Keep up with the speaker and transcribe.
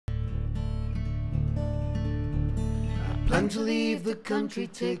Plan to leave the country,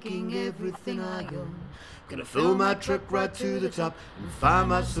 taking everything I own. Gonna fill my truck right to the top and find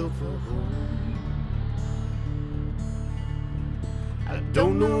myself a home. I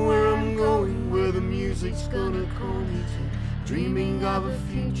don't know where I'm going, where the music's gonna call me to, dreaming of a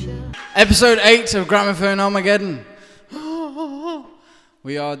future. Episode 8 of Gramophone Armageddon.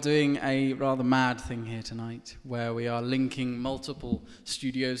 We are doing a rather mad thing here tonight, where we are linking multiple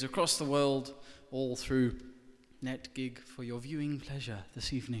studios across the world, all through NetGig for your viewing pleasure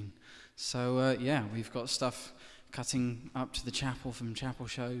this evening. So yeah, we've got stuff cutting up to the chapel from chapel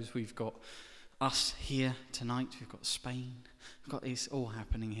shows. We've got us here tonight. We've got Spain. We've got this all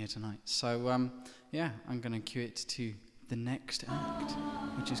happening here tonight. So yeah, I'm going to cue it to the next act,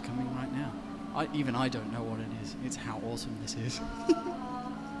 which is coming right now. Even I don't know what it is. It's how awesome this is.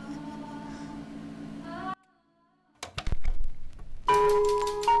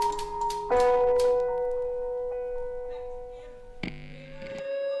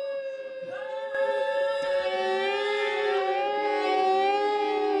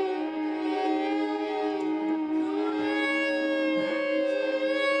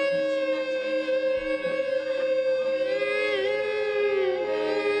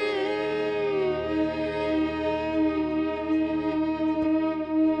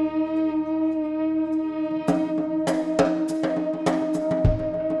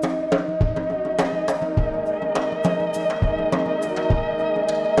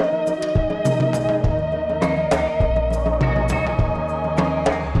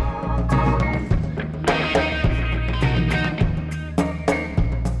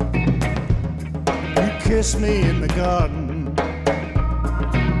 Kiss me in the garden.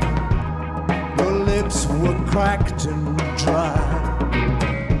 Your lips were cracked and dry.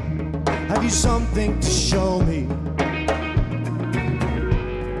 Have you something to show me,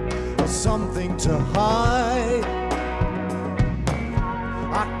 or something to hide?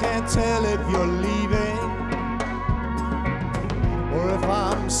 I can't tell if you're leaving or if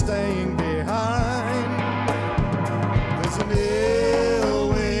I'm staying behind. There's an ill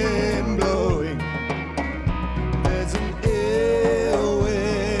wind blowing. There's an ill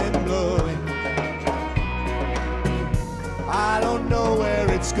wind blowing. I don't know where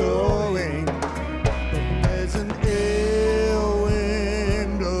it's going, but there's an ill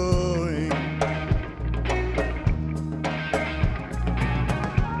wind blowing.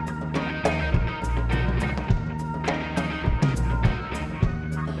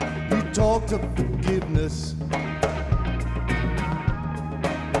 You talked of forgiveness,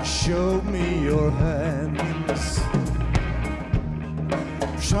 showed me your hands,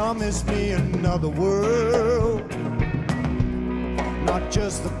 promised me another world, not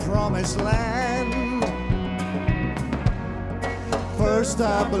just the promised land. First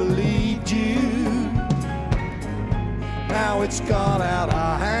I believed you, now it's gone out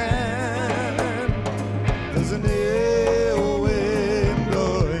of hand. There's an ill wind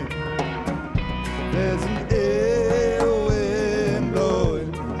blowing. There's an ill wind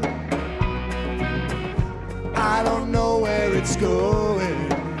blowing. I don't know where it's going.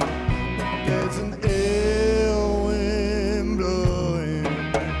 There's an ill wind blowing.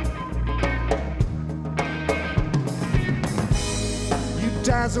 You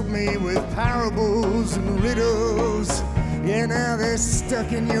dazzled me with parables and riddles. Yeah, now they're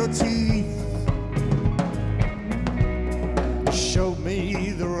stuck in your teeth. You showed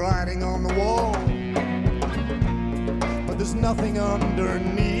me the writing on the wall, but there's nothing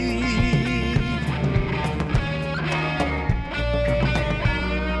underneath.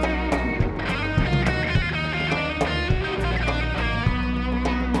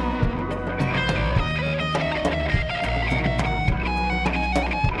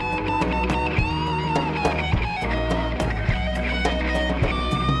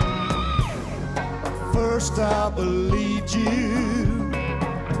 First I believed you,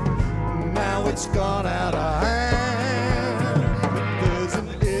 now it's gone out of hand. There's an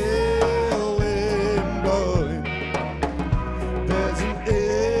ill wind blowing. There's an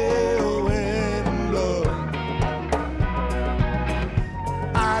ill wind blowing.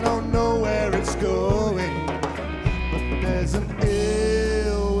 I don't know where it's going, but there's an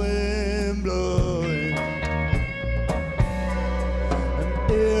ill wind blowing. An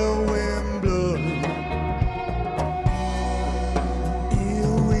ill wind blowing.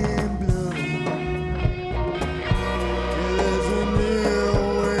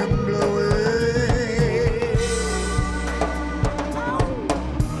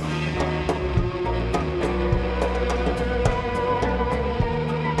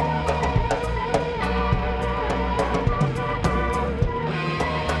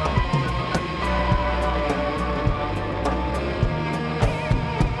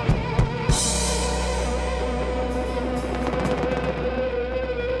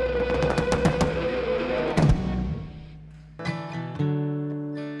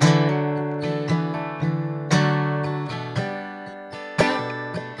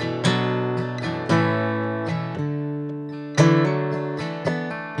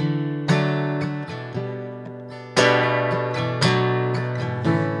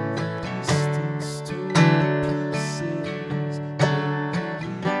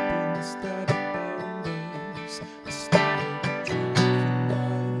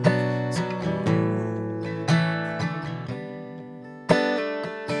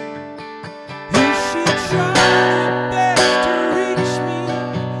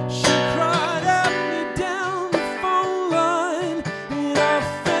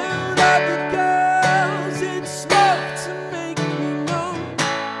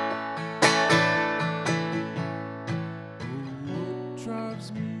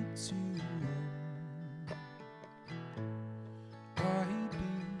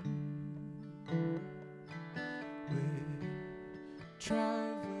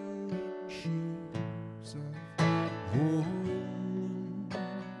 traveling shoes I've worn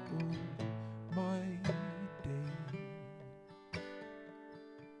all my day.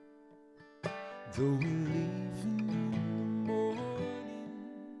 Though we're leaving in the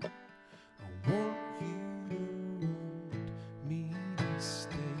morning, I want you to want me to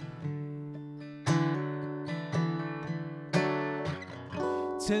stay.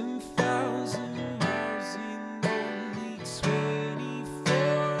 10,000 miles in only 24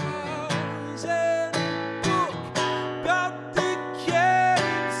 hours, and a book about the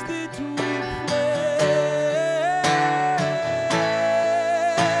games that we play.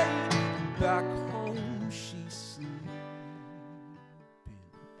 Back home she's sleeping,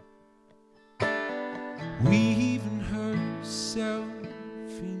 weaving herself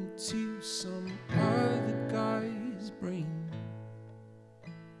into some other guy's brain.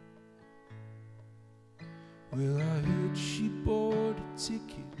 Well, I heard she bought a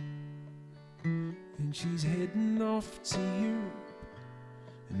ticket and she's heading off to Europe.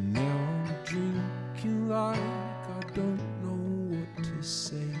 And now I'm drinking like I don't know what to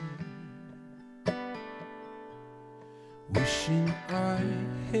say, wishing I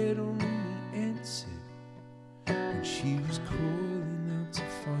had only answered when she was calling out to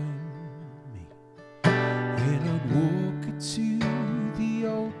find me. And I'd walk her to the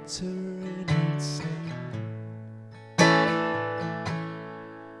altar and I'd say,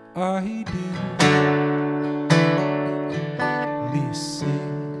 I do,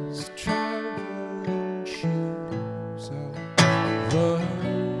 Mrs. Traveling Shoes. I love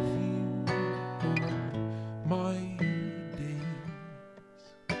you all my days.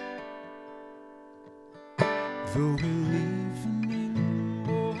 Though we're leaving in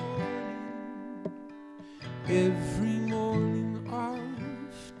the morning, every morning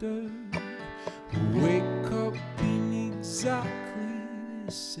after, wake up in exactly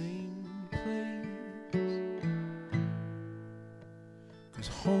the same place, 'cause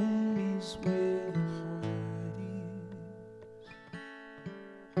home is where the heart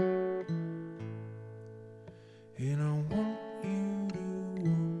is. And I want you to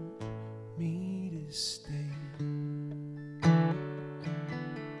want me to stay.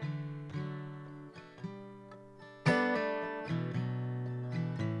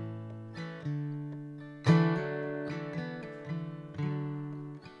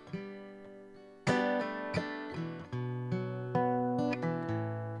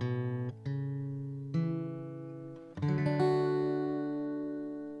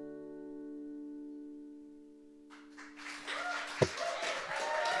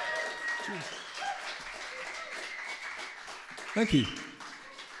 Thank you.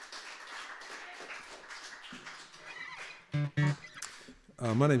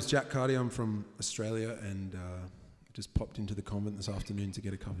 My name's Jack Carty. I'm from Australia, and just popped into the convent this afternoon to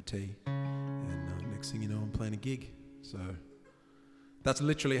get a cup of tea. And next thing you know, I'm playing a gig. So that's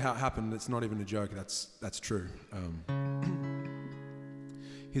literally how it happened. It's not even a joke. That's true.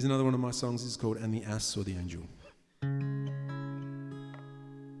 Here's another one of my songs. This is called "And the Ass Saw the Angel."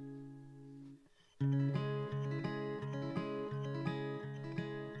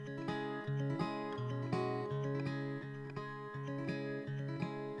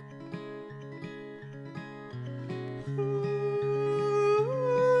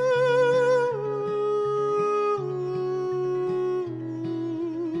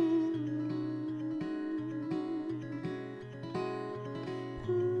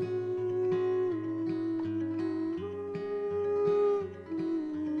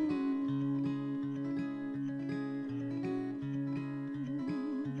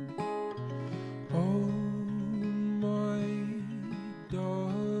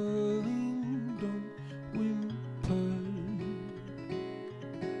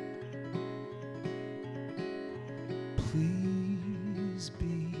 Please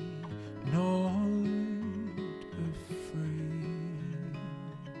be not afraid.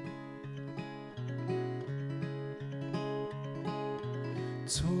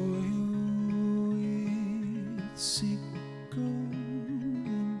 Toil with sickle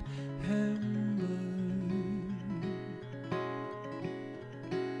and hammer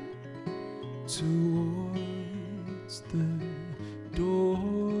towards the dawning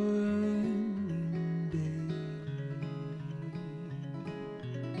day.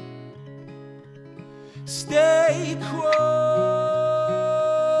 Stay quiet,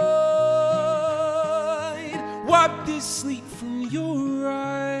 wipe the sleep from your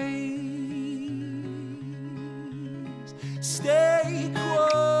eyes. Stay quiet,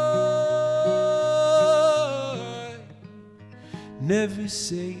 never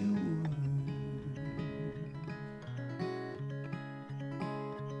say a word.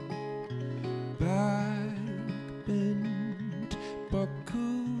 backbend,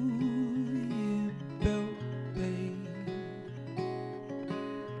 buckle your belt, babe.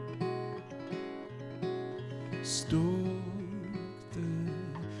 Stalk the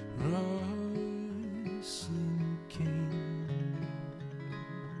rustling king.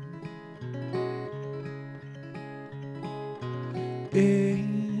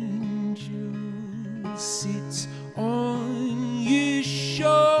 Angel sits on your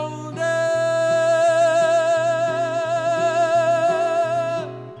shoulder,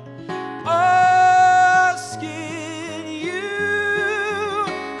 asking you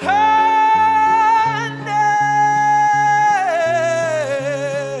her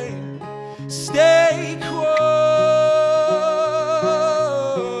name. Stay quiet,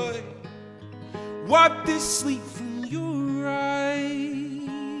 wipe the sleep from your eyes.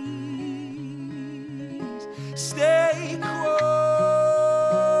 Stay quiet,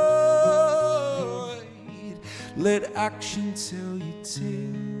 let action tell your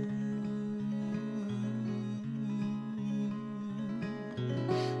tale.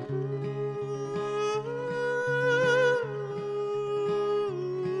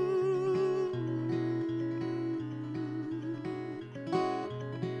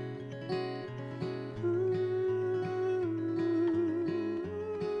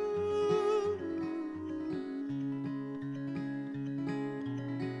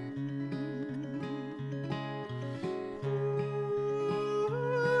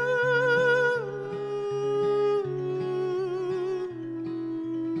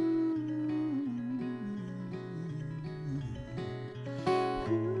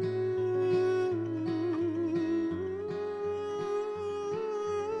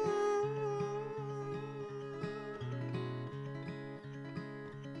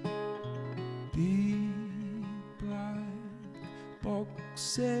 Big black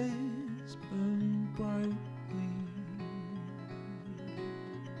boxes burn brightly.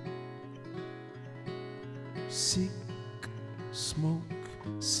 Sick smoke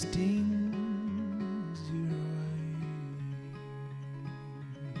stings your eyes.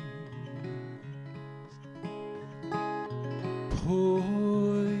 Pour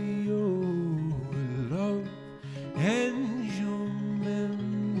your love and your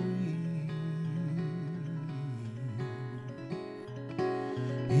memory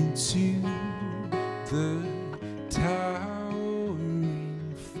into the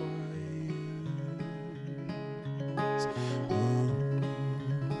towering fires.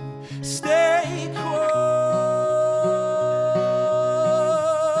 Stay quiet,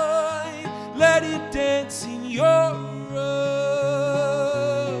 let it dance in your eyes.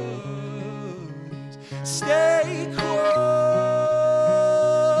 Stay quiet,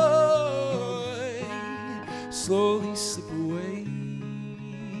 slowly slip away.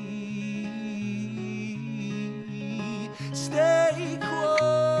 Stay quiet,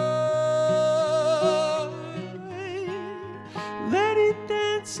 let it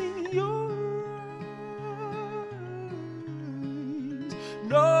dance in your eyes.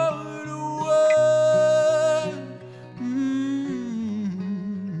 Not a word,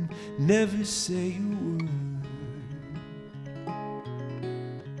 never say a word.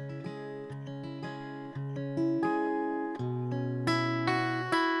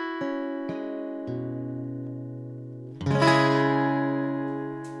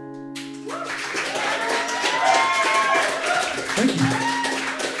 Thank you.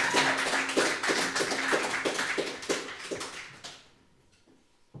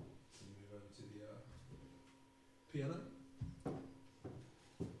 Move over to the piano.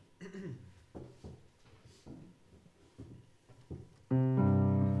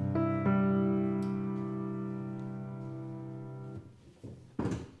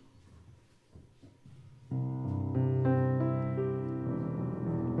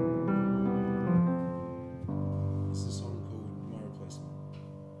 This is a song called My Replacement.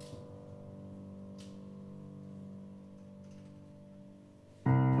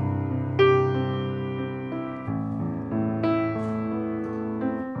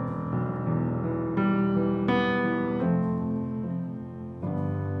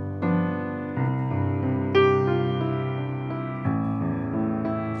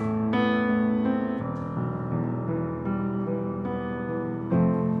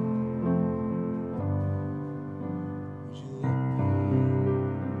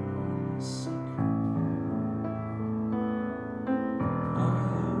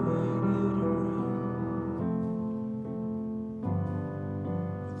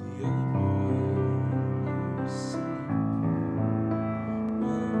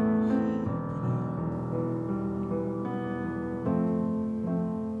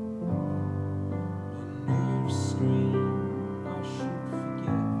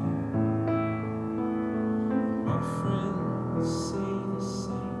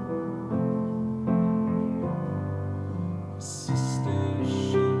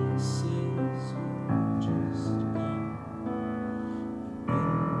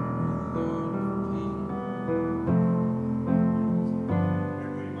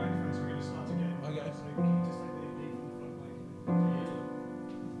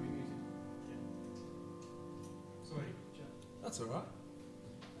 That's all right.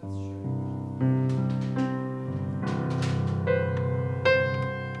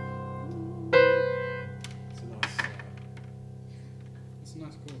 It's a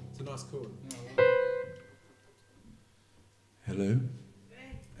nice chord. It's a nice chord. Yeah, I like it. Hello.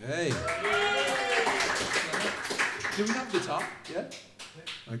 Hey. Do we have guitar? Yeah?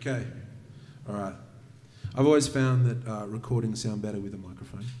 Okay. All right. I've always found that recordings sound better with a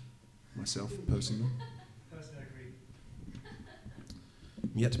microphone, myself, personally.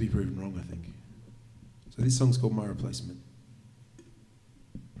 I'm yet to be proven wrong, I think. So this song's called My Replacement.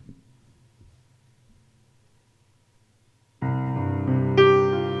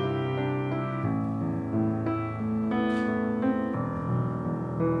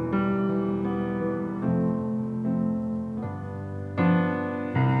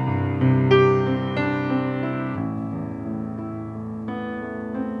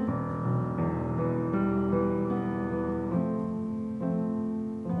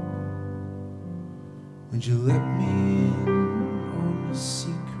 Would you let me in on a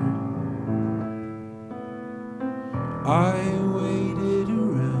secret? I waited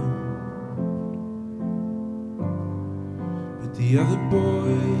around, but the other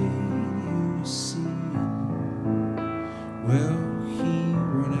boy you were seeing, well, he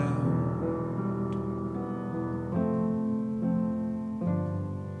went out.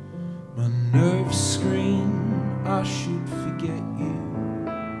 My nerves scream I should forget you.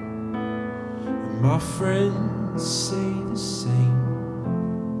 My friends say the same.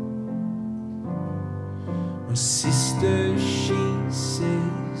 My sister, she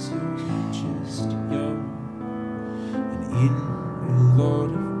says you're just young and in a lot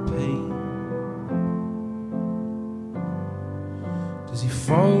of pain. Does he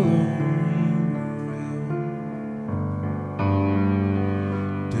follow you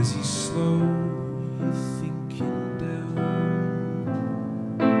around? Does he slow your thinking down?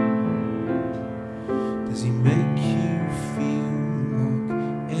 Does he make you feel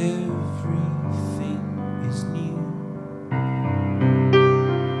like everything is new?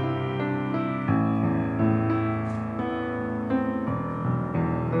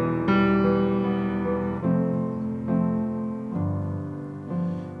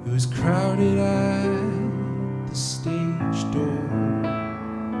 It was crowded at the stage door,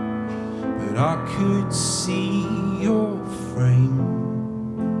 but I could see your frame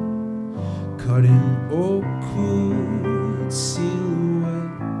cut in awkward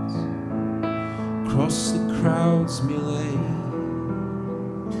silhouettes across the crowd's melee.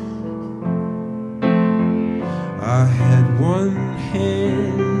 I had one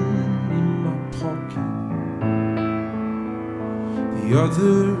hand in my pocket, the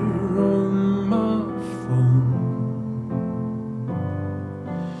other on my phone,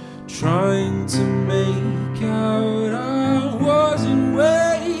 trying to make out I wasn't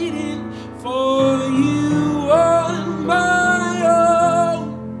waiting for you on my own.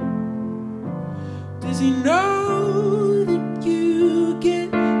 Does he know that you get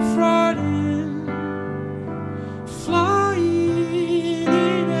frightened flying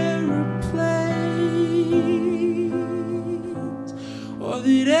in aeroplanes, or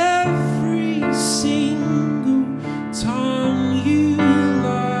that every single time you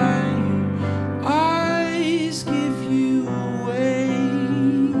lie, your eyes give you away?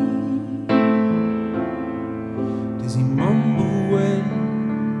 Does he mumble when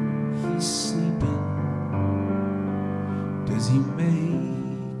he's sleeping? Does he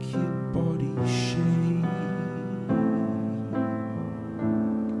make your body shake?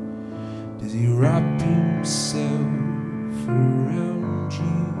 Does he wrap himself around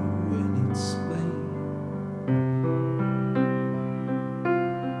you when it's late?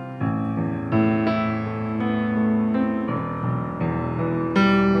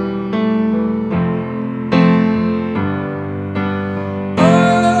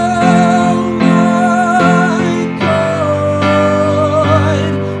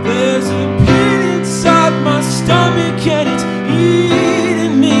 And it's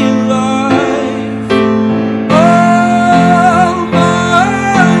eating me alive. Oh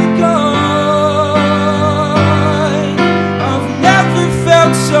my God, I've never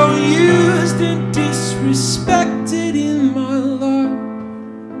felt so used and disrespected in my life.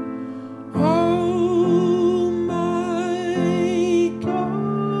 Oh my God.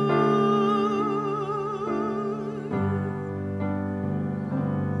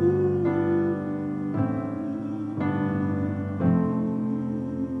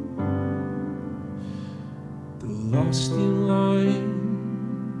 Lost in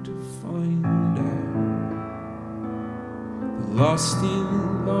line to find out, the lost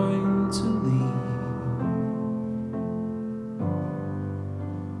in line to leave.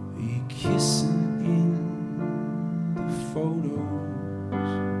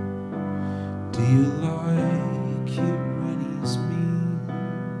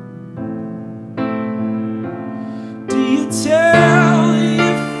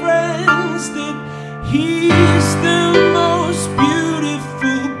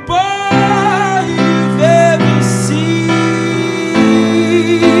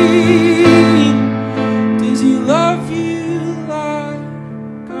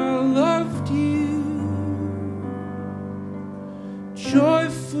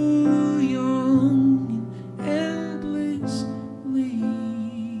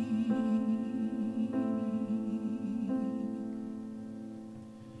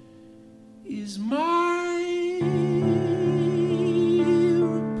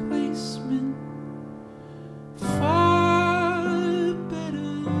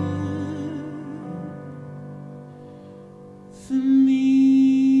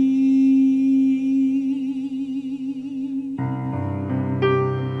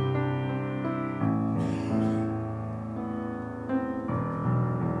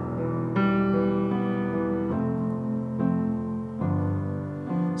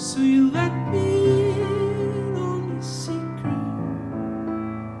 So you let me in on your secret.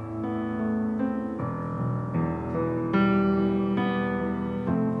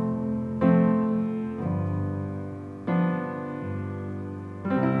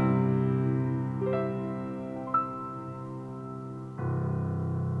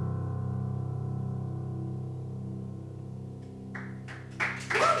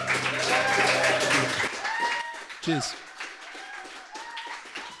 Cheers.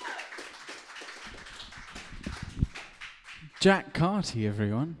 Jack Carty,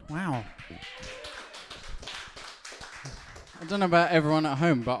 everyone. Wow. I don't know about everyone at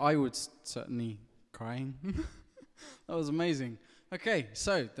home, but I would certainly crying. That was amazing. Okay,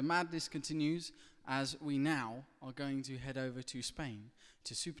 so the madness continues as we now are going to head over to Spain,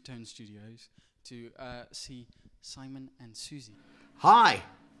 to Supertone Studios, to see Simon and Susie. Hi,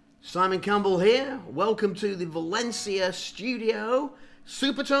 Simon Campbell here. Welcome to the Valencia studio,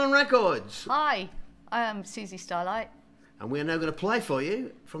 Supertone Records. Hi, I am Susie Starlight. And we are now going to play for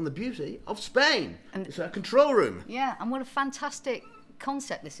you from the beauty of Spain. And it's our control room. Yeah, and what a fantastic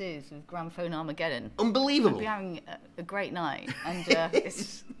concept this is with Gramophone Armageddon. Unbelievable. We're having a great night, and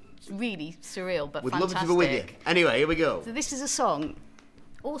it's really surreal, but We'd fantastic. love to be with you. Anyway, here we go. So this is a song,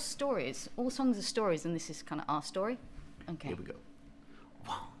 all stories, all songs are stories, and this is kind of our story. Okay. Here we go.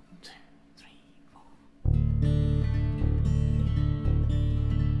 1, 2, 3, 4.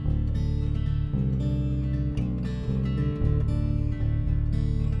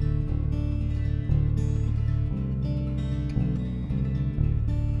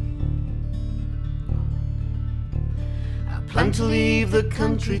 Plan to leave the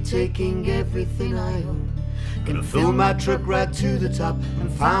country, taking everything I own. Gonna fill my truck right to the top and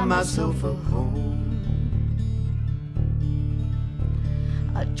find myself a home.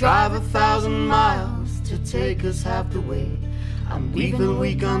 I'd drive 1,000 miles to take us half the way. I'm leaving a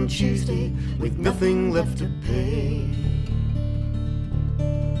week on Tuesday with nothing left to pay.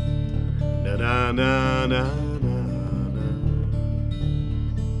 Na na na na na.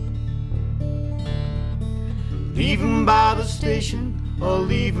 Leaving by the station or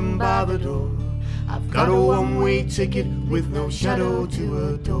leaving by the door. I've got a one-way ticket with no shadow to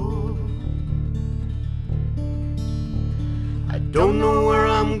adore. I don't know where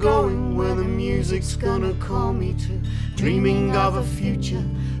I'm going, where the music's gonna call me to. Dreaming of a future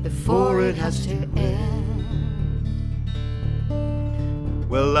before it has to end.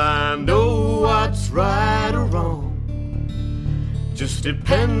 Well, I know what's right or wrong. Just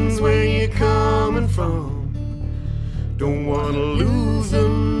depends where you're coming from. Don't wanna lose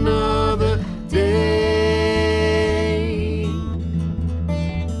another day.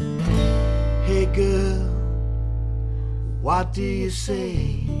 Hey girl, what do you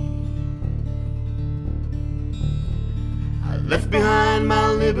say? I left behind my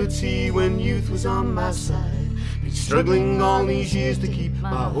liberty when youth was on my side. Been struggling all these years to keep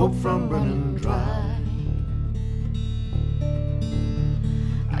my hope from running dry.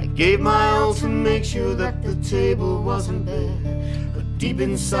 Gave my all to make sure that the table wasn't bare, but deep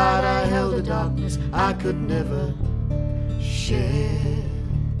inside I held a darkness I could never share.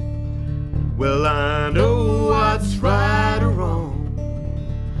 Well, I know what's right or wrong.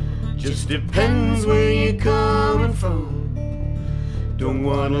 Just depends where you're coming from. Don't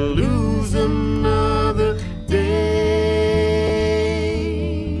wanna lose another day.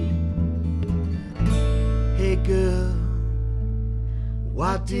 Hey girl,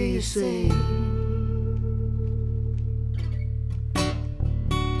 what do you say?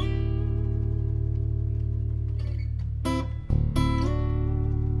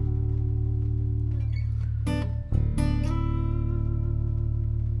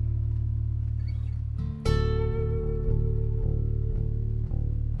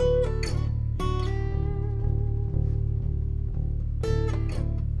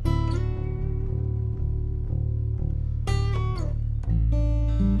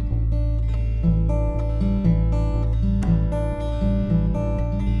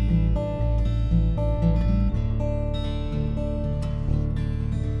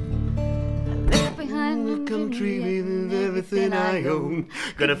 Everything I own.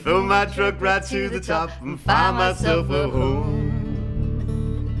 Gonna fill my truck right to the top and find myself a home.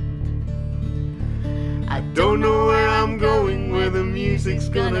 I don't know where I'm going, where the music's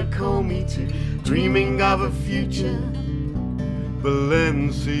gonna call me to. Dreaming of a future,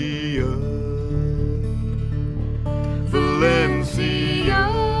 Valencia, Valencia.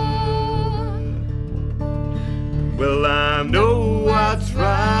 Well, I know what's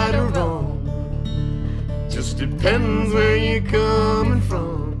right or wrong. Just depends where you're coming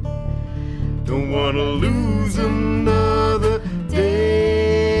from. Don't wanna lose another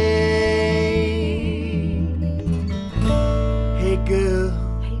day.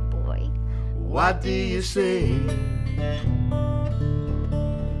 What do you say?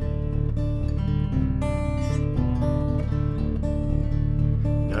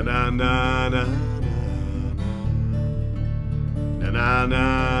 Na na na na na na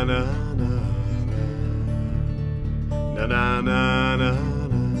na na na na na na na na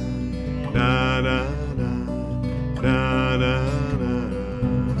na na na.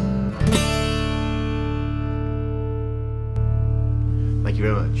 Thank you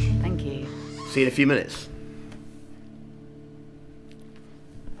very much. Thank you. See you in a few minutes.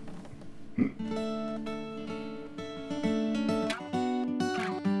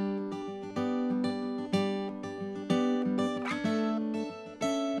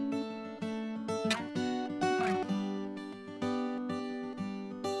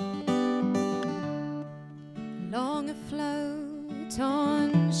 Long afloat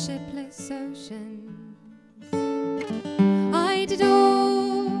on shipless oceans, I did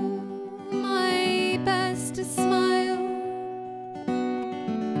all my best to smile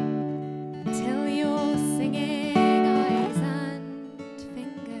till your singing eyes and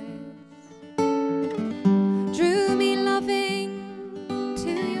fingers drew me loving to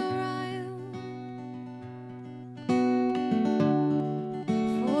your isle.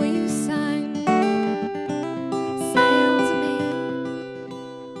 For you sang, sail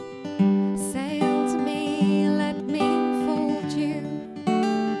to me, let me enfold you.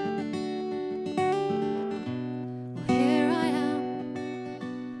 Well,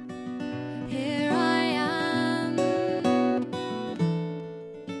 here I am,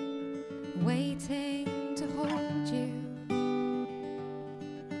 waiting to hold you.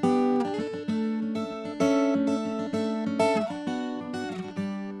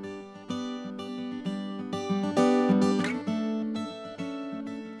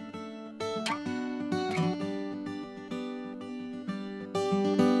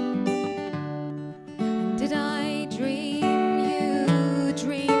 Did I dream you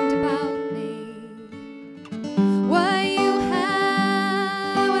dreamed about me? Were you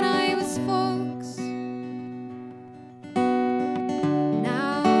here when I was folks?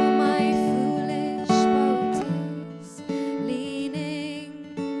 Now my foolish boat is leaning,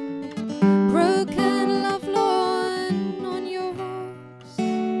 broken lovelorn on your rocks.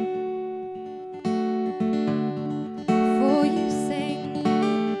 For you sing,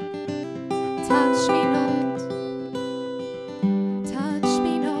 touch me not,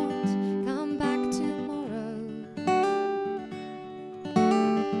 come back tomorrow.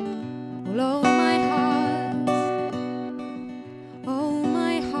 Well, oh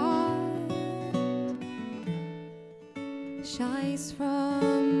my heart shies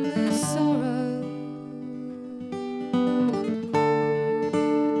from the sorrow.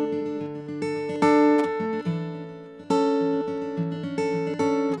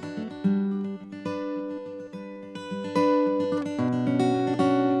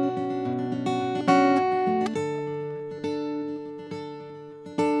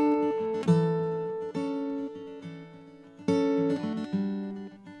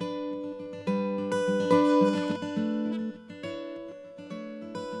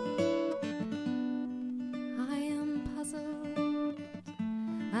 I am puzzled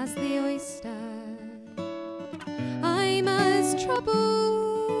as the oyster, I'm as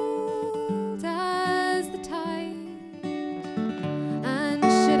troubled as the tide. And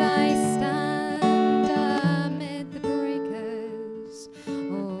should I stand amid the breakers,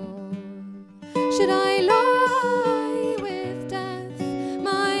 or should I lie with death,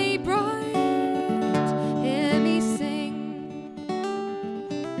 my bride? Hear me sing,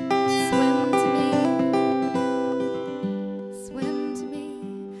 swim to me,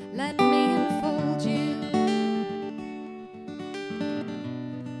 let me enfold you.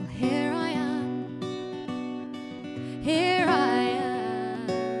 Well, here I am,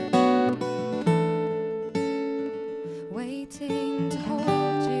 waiting to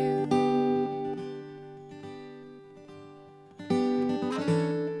hold you.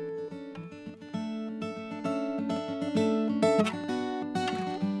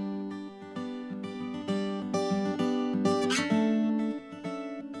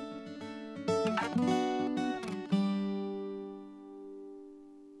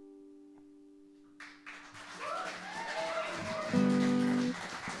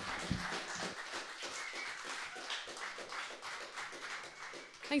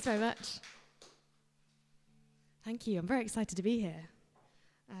 Thanks very much. Thank you. I'm very excited to be here.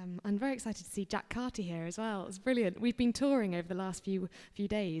 I'm very excited to see Jack Carty here as well. It's brilliant. We've been touring over the last few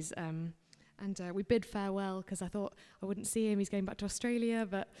days, and we bid farewell because I thought I wouldn't see him. He's going back to Australia,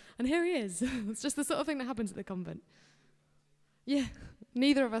 and here he is. It's just the sort of thing that happens at the convent. Yeah,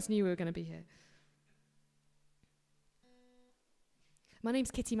 neither of us knew we were going to be here. My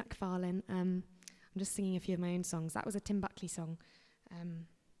name's Kitty McFarlane. I'm just singing a few of my own songs. That was a Tim Buckley song. And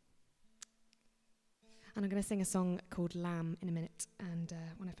I'm going to sing a song called Lamb in a minute, and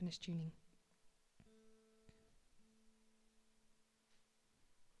when I finish tuning.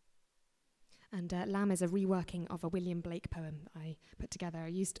 And Lamb is a reworking of a William Blake poem I put together. I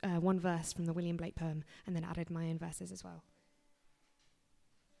used one verse from the William Blake poem and then added my own verses as well.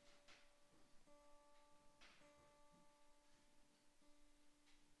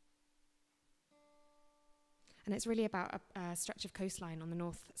 And it's really about a stretch of coastline on the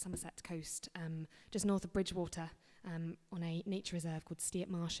North Somerset coast, just north of Bridgewater, on a nature reserve called Steart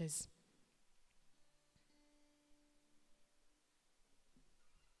Marshes.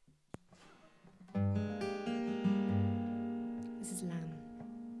 This is Lamb.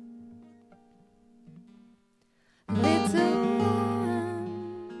 Little lamb,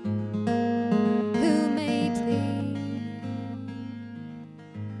 who made thee?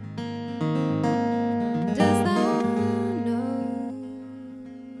 Does thou know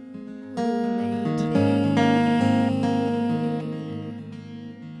who made thee?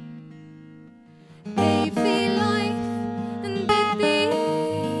 Gave thee life and bid thee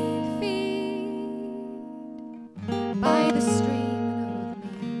feed by the stream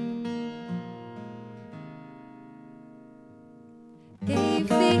and o'er the mead. Gave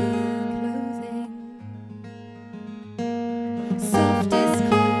thee clothing, softest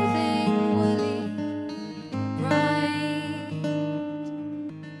clothing, woolly, bright.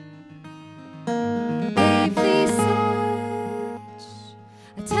 Gave thee such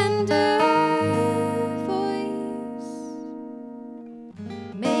a tender voice,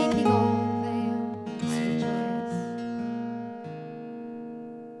 making all veils rejoice.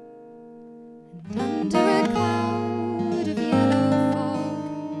 And under a cloud of yellow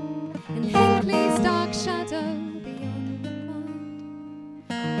fog, in Hinckley's dark shadow beyond the mud,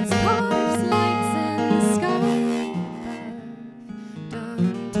 as carves lights in the sky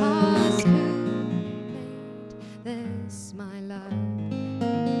above, don't ask who made this, my love.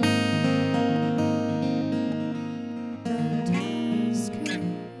 Don't ask who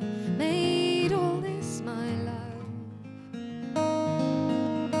made all this, my love.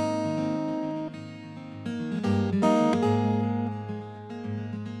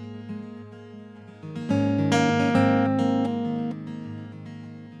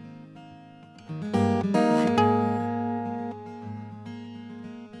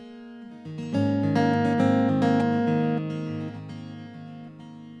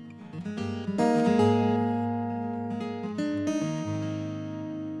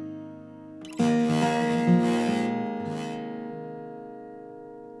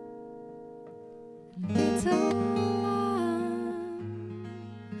 Little lamb,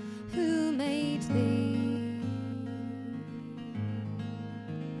 who made thee?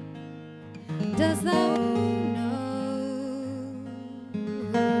 Does thou know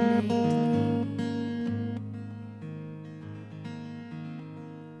who made thee?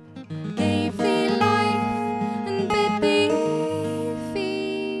 Gave thee life and bid thee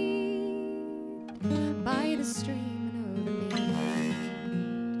feed by the stream and o'er the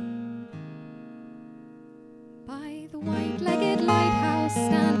mead. By the white-legged lighthouse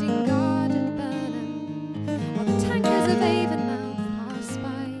standing guard at Burnham, while the tankers of Avonmouth pass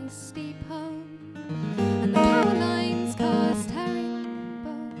by Steep Home, and the Carolines cast herring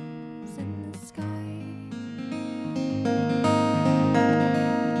bows in the sky.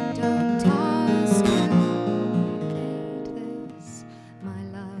 Don't ask who made this, my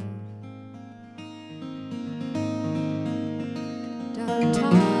love. Don't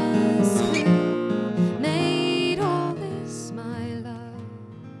ask who made all this, my love.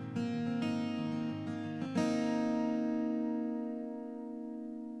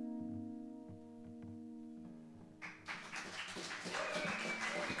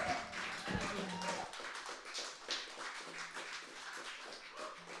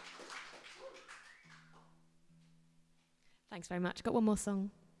 Thanks very much. Got one more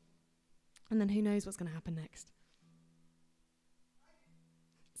song. And then who knows what's going to happen next?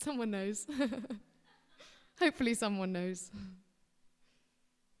 Someone knows. Hopefully someone knows.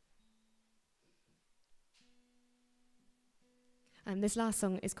 This last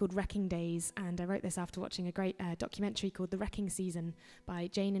song is called Wrecking Days, and I wrote this after watching a great documentary called The Wrecking Season by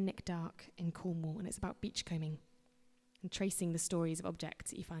Jane and Nick Dark in Cornwall, and it's about beachcombing and tracing the stories of objects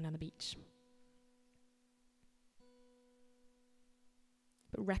that you find on the beach.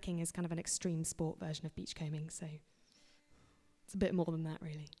 But wrecking is kind of an extreme sport version of beachcombing, so it's a bit more than that,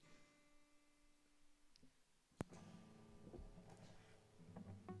 really.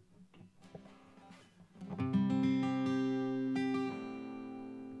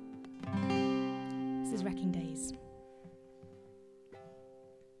 Blues Wrecking Days.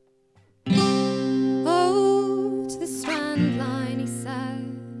 Oh, to the Strand line, he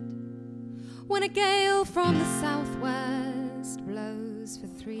said, when a gale from the southwest blows for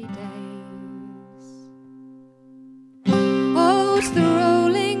 3 days. Oh, to the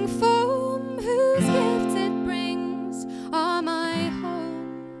rolling foam whose gifts it brings are my home.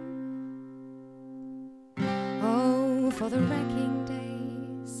 Oh, for the wrecking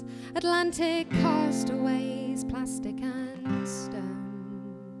days, Atlantic castaways, plastic and stone.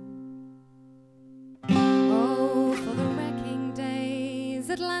 Oh, for the wrecking days,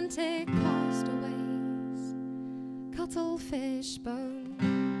 Atlantic castaways, cuttlefish bone.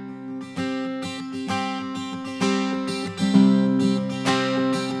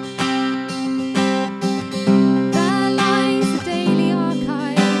 There lies the daily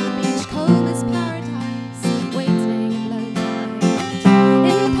archive, the beachcombers' paradise, waiting at low tide,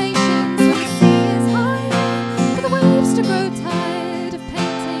 in patience when the sea is high, for the waves to grow tired of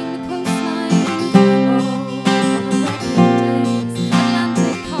painting the coastline. Oh, for the wrecking days,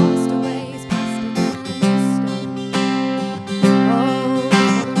 Atlantic castaways, plastic and stone. Oh,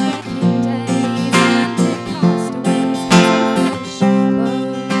 for the wrecking days, Atlantic castaways, cuttlefish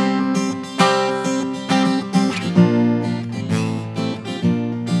bone.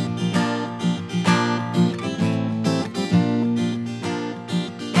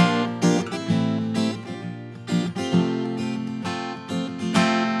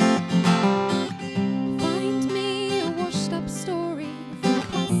 Find me a washed up story from a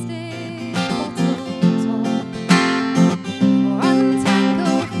plastic bottle top, or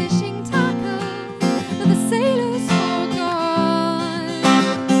untangled fishing tackle that the sailors forgot.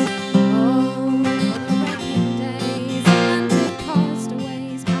 Oh, for the wrecking days, Atlantic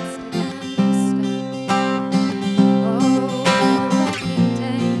castaways, plastic and stone. Oh, for the wrecking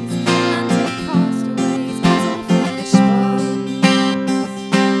days, Atlantic castaways, cuttlefish bones.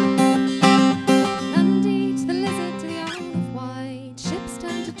 Lundy to the lizard to the Isle of Wight, ships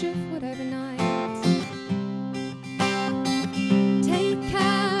turn to driftwood overnight. Take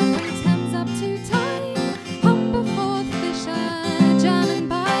care from Thames up to Tyne, hum before the fisher, German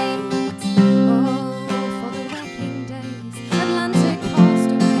bite. Oh, for the wrecking days, Atlantic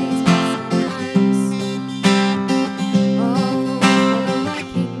castaways, plastic and stone. Oh, for the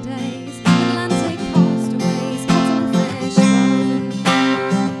wrecking days, Atlantic castaways, cuttlefish bone.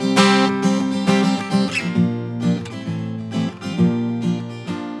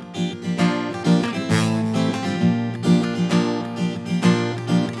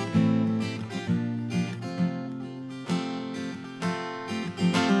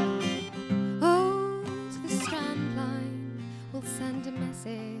 Oh, to the Strand line, we'll send a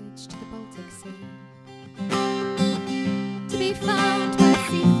message to the Baltic Sea, to be found by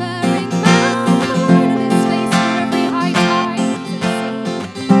seafaring man, the line of his face for every high tide to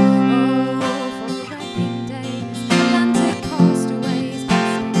see. Oh, for the wrecking days, Atlantic castaways,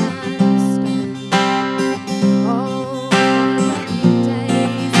 plastic and stone. Oh, for the wrecking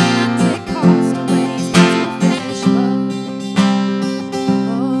days, Atlantic castaways, cuttlefish bone.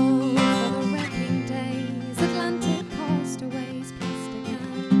 Oh, for the wrecking days, Atlantic castaways, plastic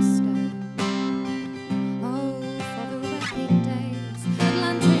and stone. Oh, for the wrecking days,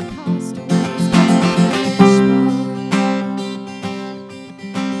 Atlantic castaways, cuttlefish bone.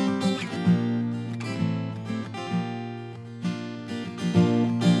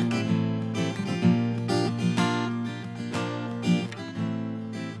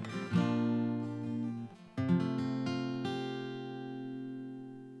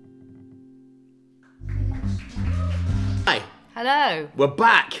 Hi, Hello. we're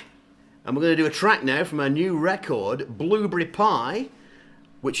back, and we're going to do a track now from our new record, Blueberry Pie,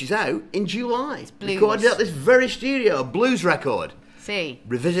 which is out in July. blues. Recorded at this very studio, a blues record, See.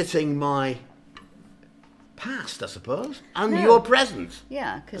 revisiting my past, I suppose, and No. your present.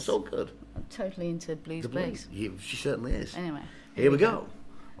 Yeah, That's because all good. I'm totally into blues The blues. blues. She certainly is. Anyway. Here we go.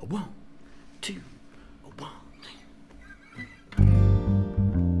 A 1, 2, a 1, 2.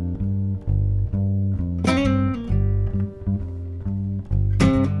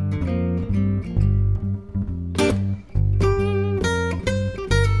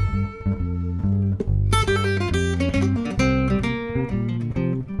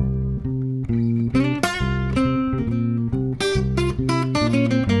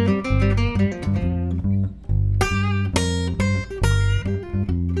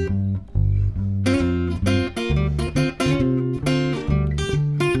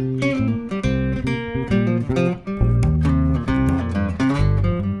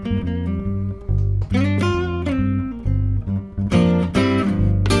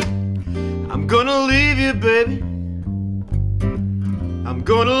 I'm gonna leave you, baby. I'm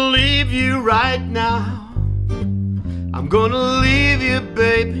gonna leave you right now. I'm gonna leave you,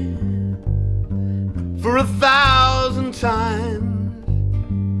 baby, for 1,000 times.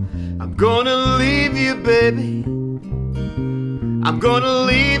 I'm gonna leave you, baby. I'm gonna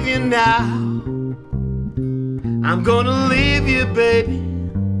leave you now. I'm gonna leave you, baby.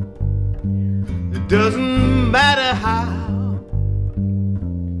 It doesn't matter how.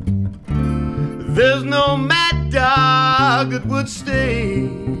 There's no mad dog that would stay.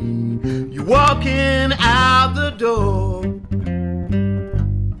 You're walking out the door.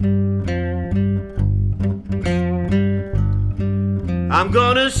 I'm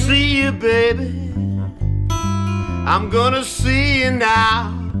gonna see you, baby. I'm gonna see you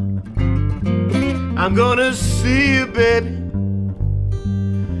now. I'm gonna see you, baby.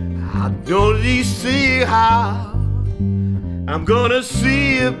 I don't really see how. I'm gonna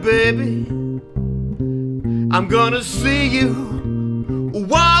see you, baby. I'm gonna see you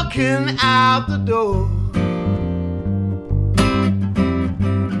walking out the door.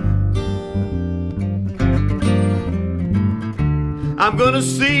 I'm gonna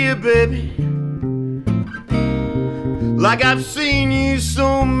see you, baby, like I've seen you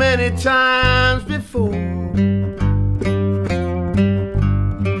so many times before.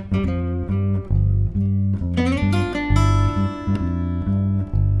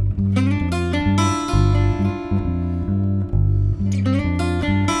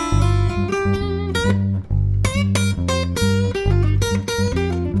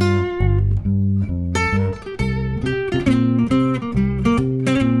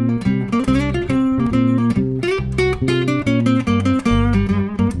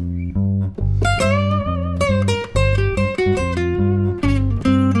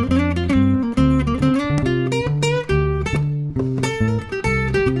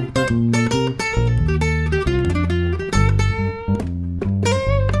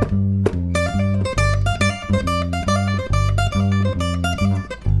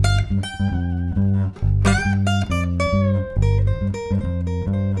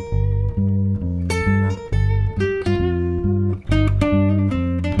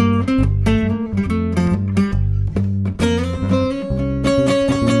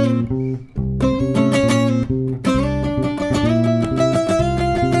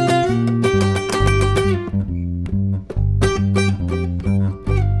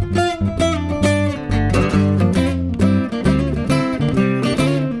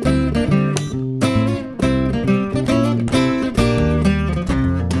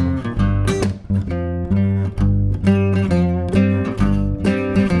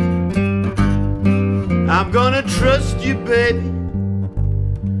 I'm gonna trust you, baby.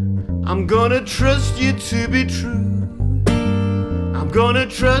 I'm gonna trust you to be true. I'm gonna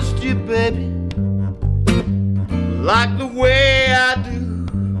trust you, baby, like the way I do,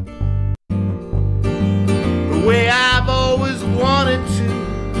 the way I've always wanted to.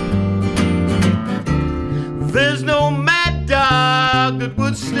 There's no mad dog that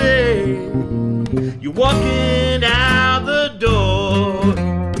would stay. You're walking out the door.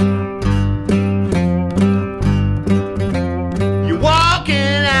 You're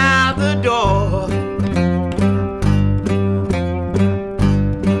walking out the door.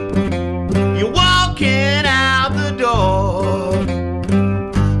 You're walking out the door.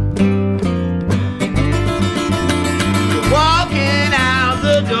 You're walking out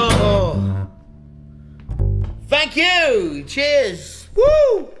the door. Thank you. Cheers.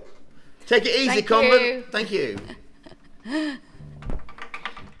 Woo! Take it easy, Thank Convent. you. Thank you. That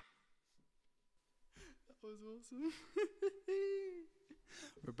was awesome.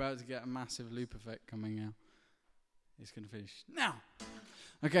 We're about to get a massive loop effect coming out. It's going to finish now.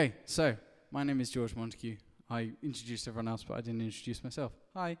 Okay, so my name is George Montague. I introduced everyone else, but I didn't introduce myself.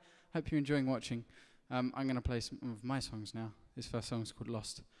 Hi, hope you're enjoying watching. I'm going to play some of my songs now. This first song is called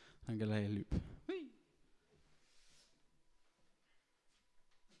Lost. I'm going to lay a loop. Whee!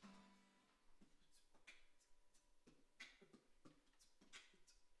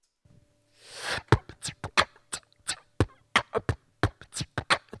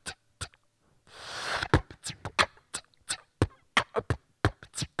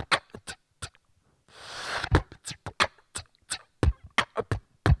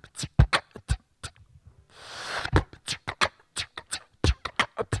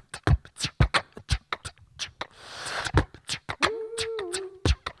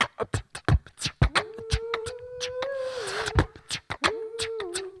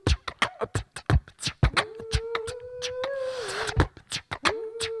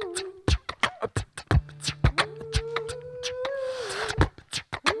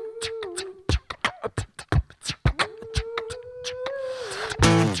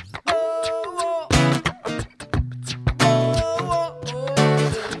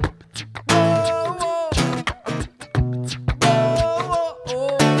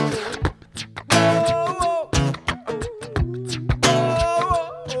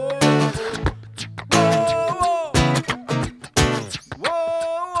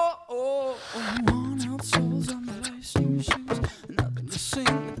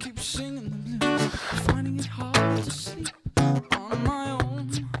 singing the blues, finding it hard to sleep on my own.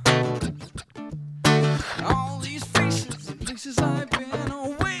 All these faces, the places I've been,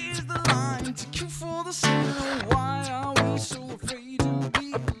 oh, where's the line to queue for the sin? Oh, why are we so afraid to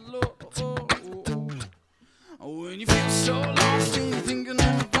be alone? Oh, when you feel so lost and you think you'll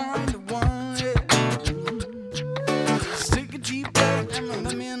never find the one, yeah. Just take a deep breath and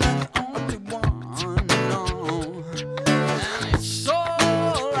remember you're not the only one, no. And it's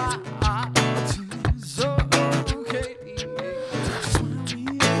alright, it's okay. Just smile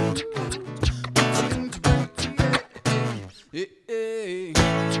me out, wanting to break it, yeah.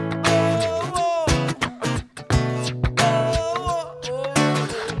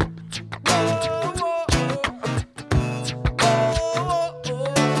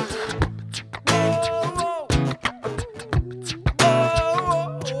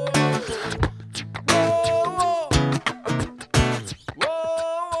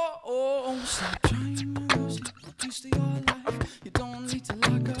 Stop trying to lose it, taste of your life. You don't need to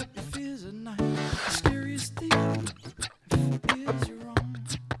lock up your fears at night. The scariest thing is you're wrong.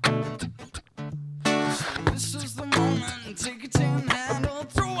 So this is the moment, take a 10 handle,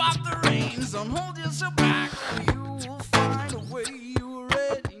 throw out the reins, don't hold yourself back. You will find a way, you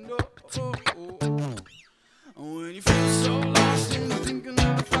already know. When you feel so lost and you think you'll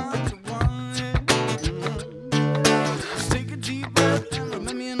never find the one, just take a deep breath and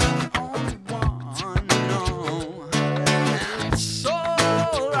remember you're not the only one, no. And it's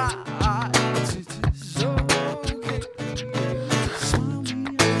alright, it's okay. Smile me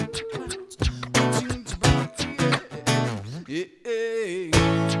out the clouds, wanting to break it, yeah.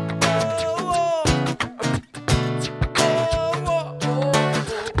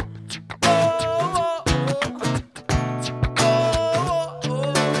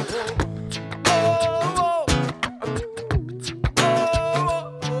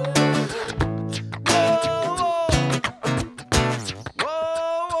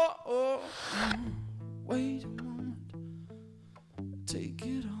 Wait a moment, take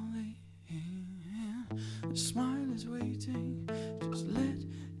it all in. The smile is waiting, just let it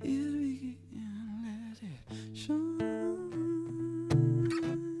begin, let it shine,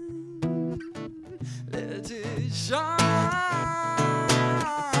 let it shine.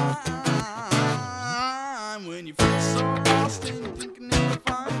 When you feel so lost and you think you never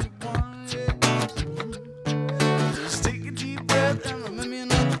find the one, yeah. Just take a deep breath and remember you're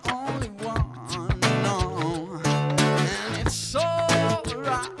not the only one, no. And it's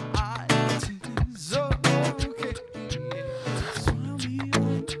alright, it's okay. Smile me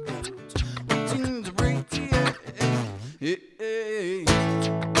out, wanting to break it, yeah.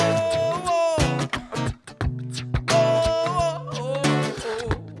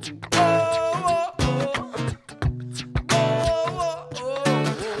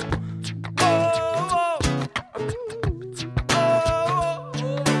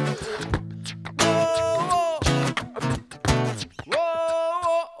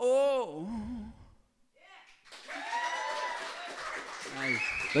 Nice.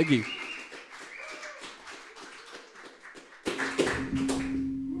 Thank you.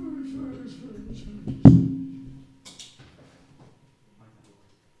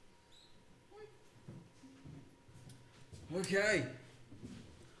 Okay.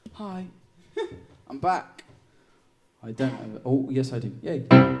 Hi. I'm back. I don't have it. Oh, yes, I do. Yay.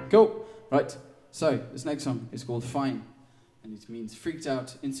 Cool. Right. So, this next song is called Fine. And it means freaked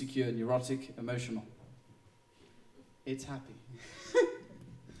out, insecure, neurotic, emotional. It's happy.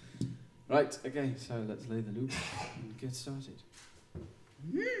 Right. Okay. So, let's lay the loop and get started.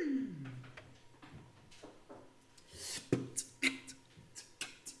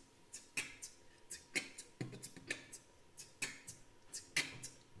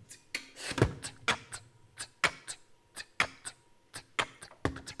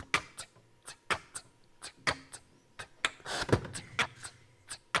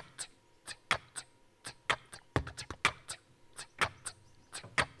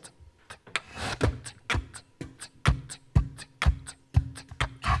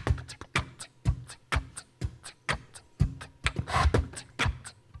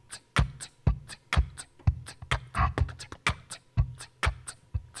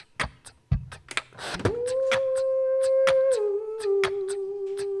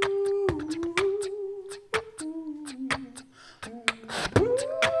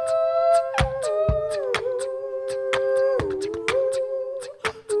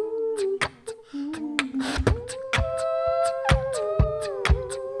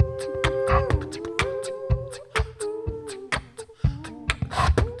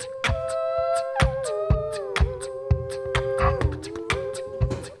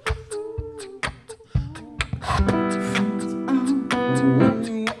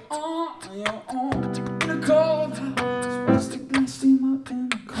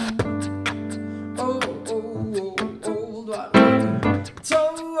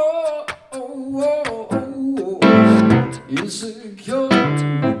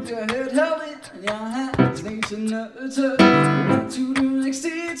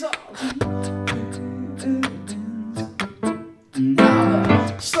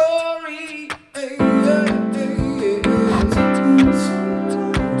 story. It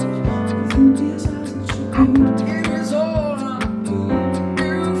is alright.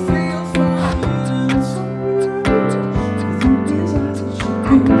 You feel fine.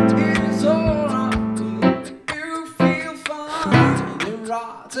 It is alright. You feel fine.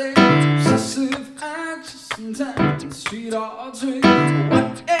 Neurotic, obsessive, anxious, intense, street artery.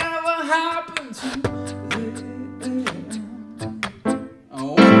 Whatever happened to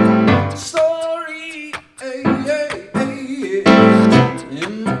story,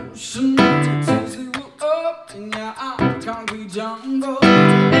 emotion, Tuesday will up in your concrete jungle.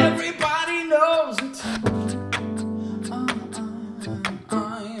 Everybody knows it.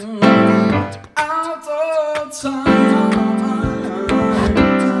 I'm out of time. It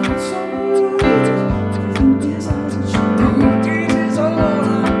is alright. You feel fine. It's alright. It is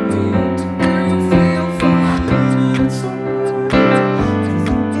alright. You feel fine. It's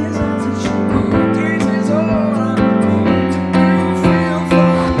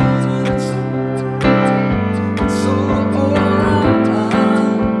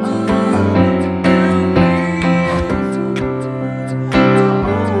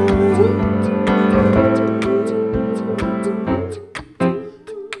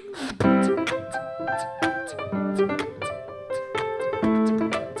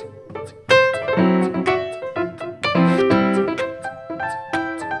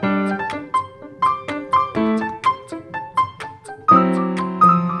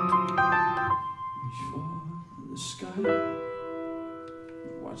reach for the sky,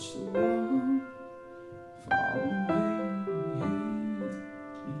 watch the world fall away.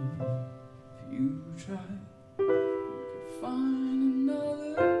 If you try, you could find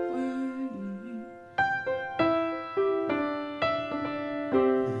another way.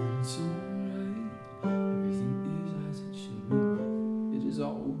 And it's alright, everything is as it should be. It is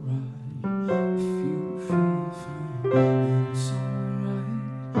alright if you feel fine. And it's alright,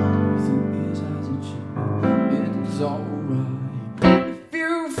 everything is as it should be. It is alright if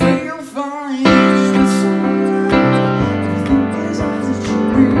you feel fine. It's alright, everything is as it should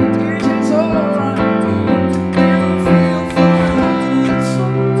be. It is alright if you feel fine. It's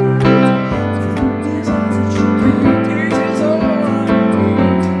alright, everything is as it should be. It is alright if you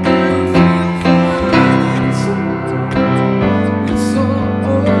feel fine. It's alright, it's alright.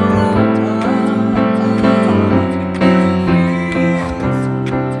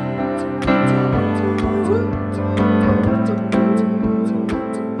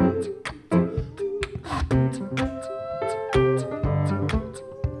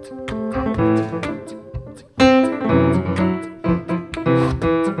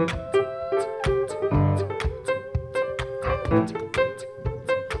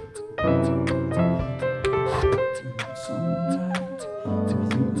 It's alright,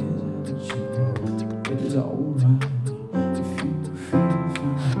 everything is as it should be. It is alright if you feel fine.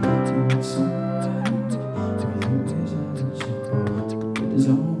 It's alright, everything is as it should be. It is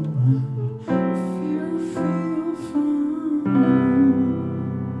alright if you feel fine.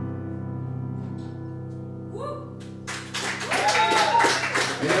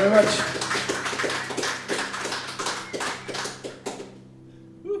 Thank you very much.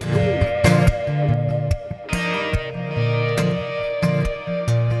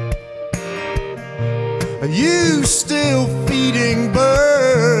 Are you still feeding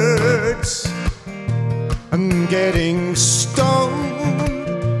birds and getting stoned?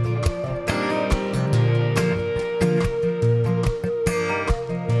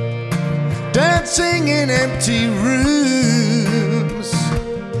 Dancing in empty rooms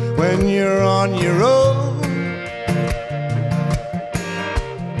when you're on your own?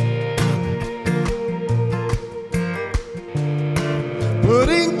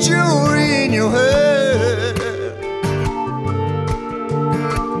 Putting jewelry in your hair,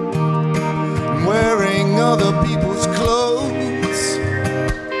 wearing other people's clothes.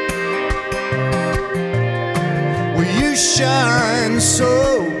 Well, you shine so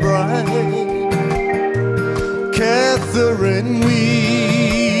bright, Catherine Wheel.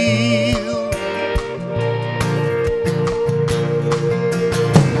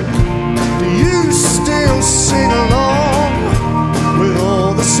 Do you still sing along with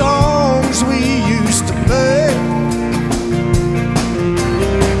all the songs we used to play?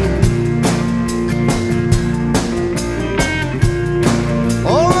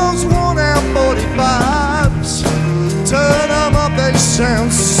 All those worn out 45s, turn them up, they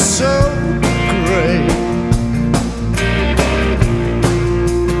sound so great.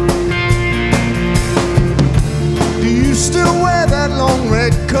 Do you still wear that long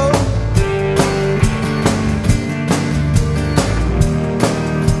red coat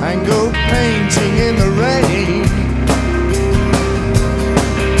and go painting in the rain.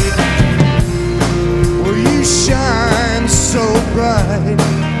 Well, you shine so bright,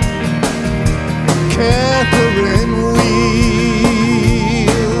 Catherine Wheel.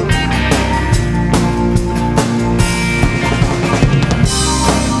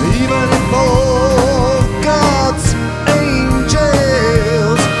 Even if all God's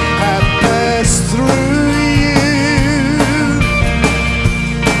angels have passed through you,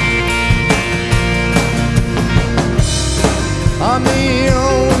 I'm the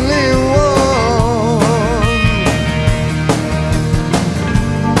only one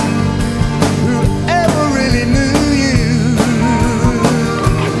who ever really knew you.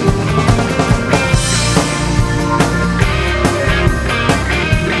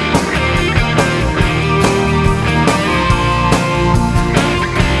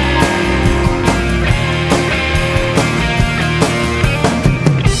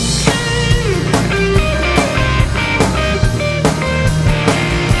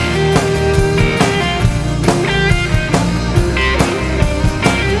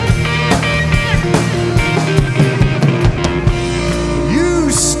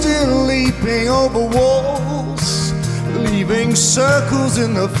 Over walls, leaving circles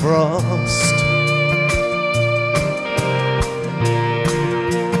in the frost.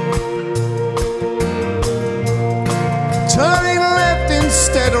 Turning left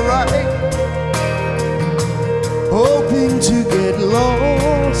instead of right, hoping to get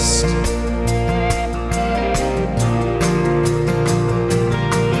lost.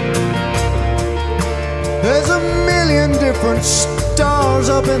 There's a million different stars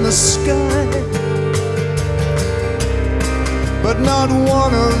up in the sky, but not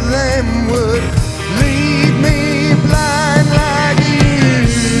one of them would leave me blind like you.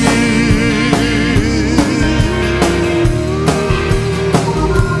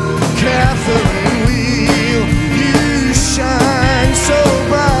 Catherine Wheel, you shine so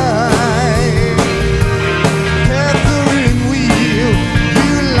bright. Catherine Wheel,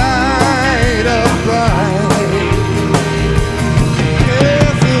 you light up bright.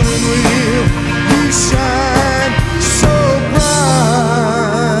 Catherine Wheel, you shine so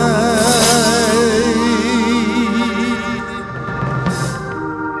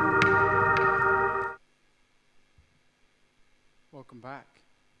Welcome back.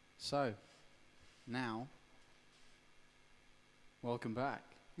 So, now, welcome back.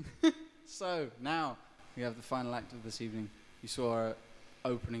 So, now, we have the final act of this evening. You saw her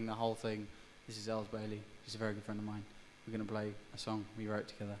opening the whole thing. This is Els Bailey. She's a very good friend of mine. We're going to play a song we wrote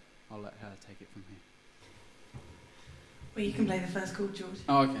together. I'll let her take it from here. Well, you can play the first chord, George.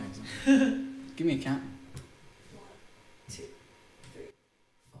 Oh, okay. Give me a count. 1, 2, 3,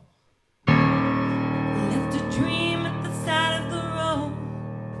 4. Left a dream at the side of the road.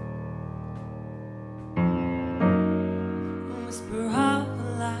 A whisper of a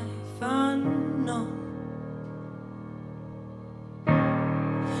life unknown. A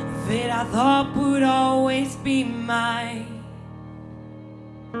fate I thought would always be mine.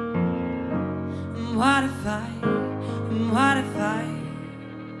 And what if I? What if I?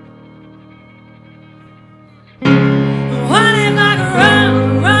 What if I could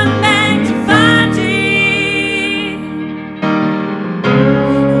run back to find you?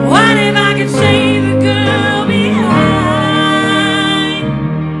 What if I could save the girl behind?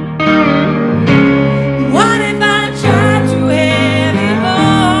 What if I tried to have it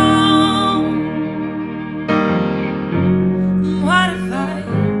all? What if I?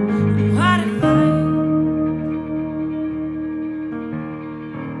 What if I?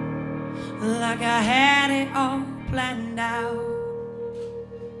 Like I had it all planned out.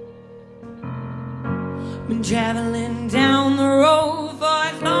 Been traveling down the road for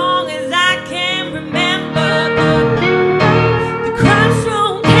as long as I can remember. The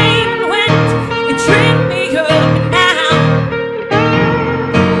crossroad came and went and tripped me up and down.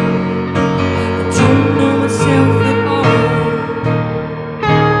 I don't know myself at all.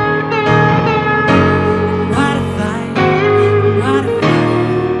 What if I? What if I?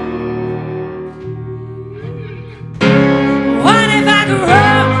 What if I could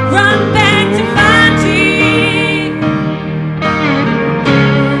run back to find you?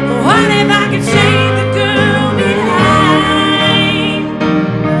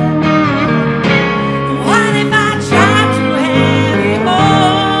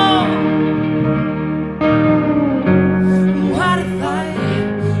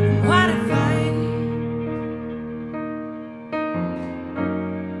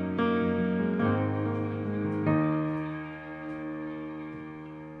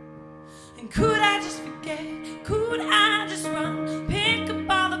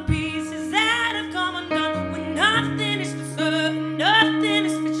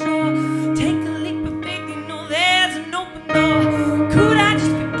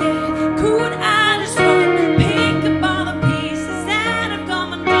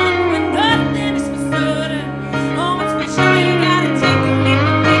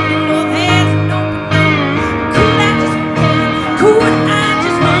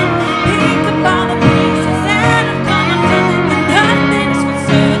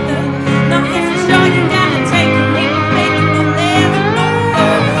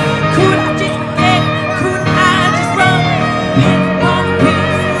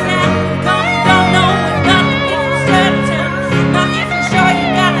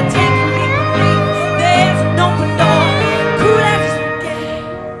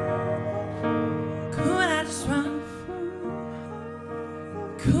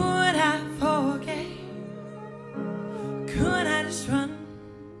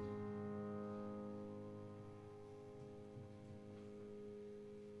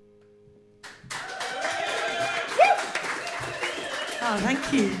 Oh,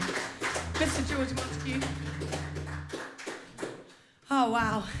 thank you. Mr. George Montague. Oh,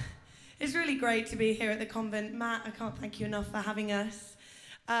 wow. It's really great to be here at the convent. Matt, I can't thank you enough for having us.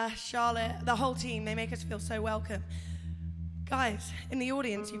 Charlotte, the whole team, they make us feel so welcome. Guys, in the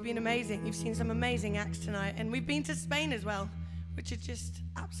audience, you've been amazing. You've seen some amazing acts tonight. And we've been to Spain as well, which is just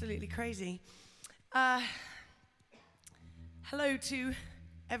absolutely crazy. Hello to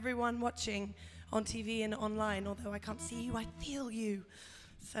everyone watching on TV and online. Although I can't see you, I feel you.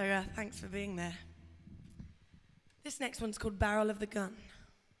 So thanks for being there. This next one's called Barrel of the Gun.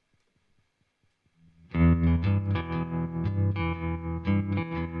 You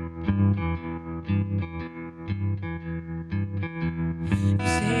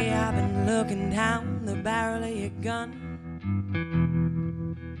say I've been looking down the barrel of your gun.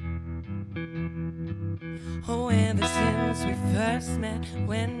 Oh, ever since we first met,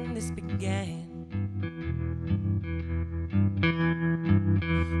 when this began.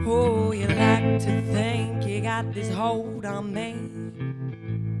 Oh, you like to think you got this hold on me.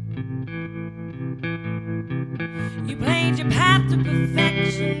 You played your path to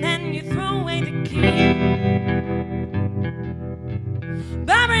perfection, then you throw away the key.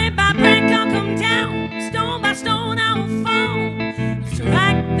 By brick, I'll come down. Stone by stone, I will fall.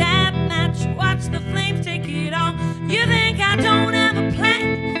 Strike that match, watch the flames take it all. You think I don't have a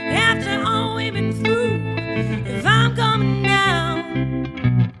plan after all we've been through? If I'm coming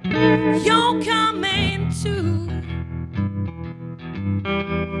down, you're coming too.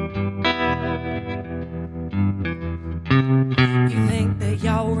 You think that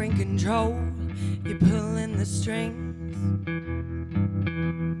you're in control, you're pulling the strings.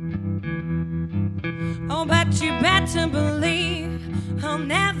 Oh, but you better believe I'll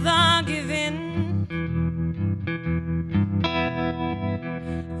never give in.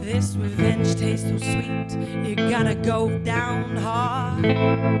 This revenge tastes so sweet, you gotta go down hard.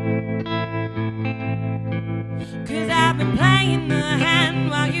 'Cause I've been playing the hand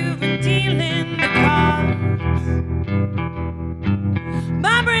while you've been dealing the cards.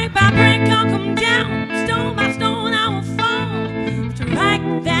 By brick, I'll come down. Stone by stone, I will fall.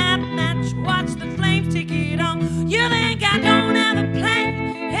 Strike that match, watch the flames take it on. You think I don't have a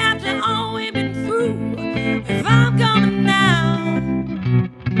plan after all we've been through? If I'm coming down,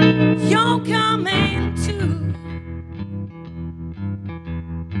 you're coming too.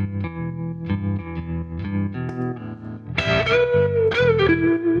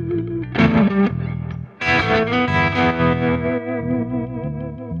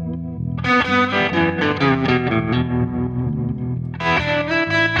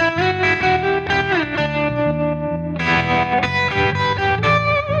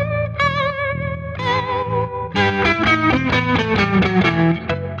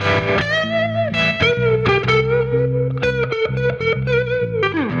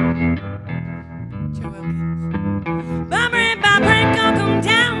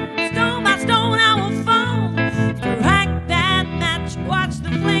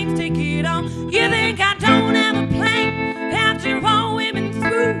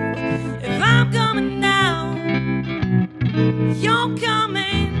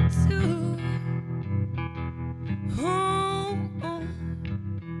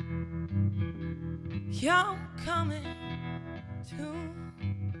 You're coming too.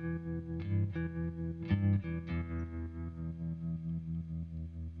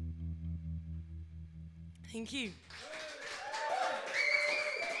 Thank you.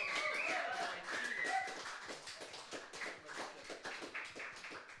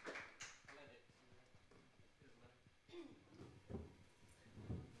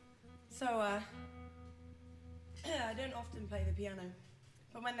 So, I don't often play the piano,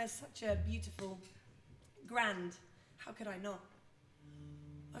 but when there's such a beautiful, grand, how could I not?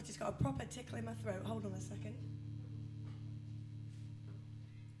 I've just got a proper tickle in my throat. Hold on a second.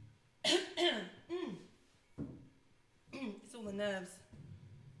 It's all the nerves.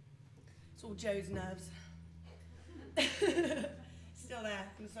 It's all Joe's nerves. Still there.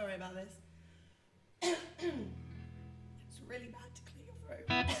 I'm sorry about this. It's really bad to clear your throat.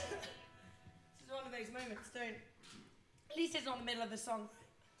 This is one of those moments, don't. At least it's not in the middle of the song.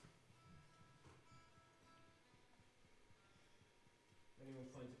 Anyone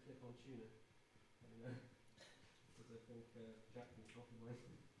trying to click on tuna? I don't know. Because I think Jack can copy mine.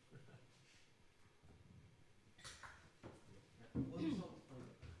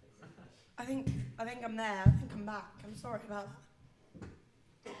 I think I'm there. I think I'm back. I'm sorry about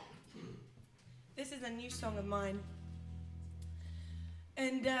that. This is a new song of mine.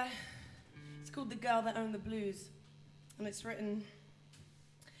 And it's called The Girl That Owned the Blues. And it's written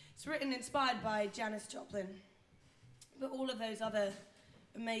inspired by Janis Joplin. but all of those other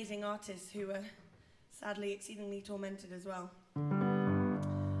amazing artists who were sadly exceedingly tormented as well.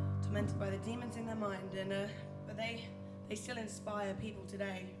 Tormented by the demons in their mind, and but they still inspire people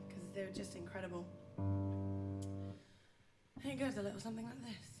today because they're just incredible. And it goes a little something like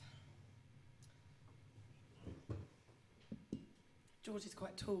this. George is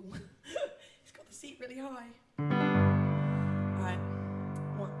quite tall. He's got the seat really high. All right,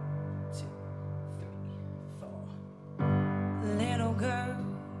 1, 2, 3, 4. Little girl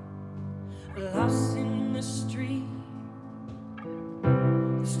lost in the street.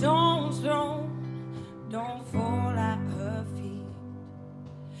 The stones thrown don't fall at her feet.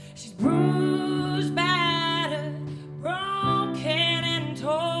 She's bruised, battered, broken and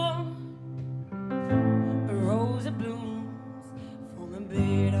torn. A rose of blooms from a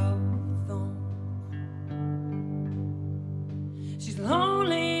bed of thorns. She's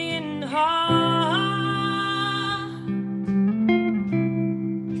lonely in heart,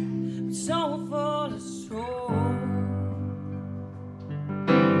 but so full of soul.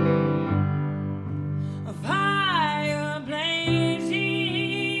 A fire blazing,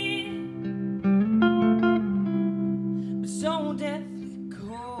 but so deathly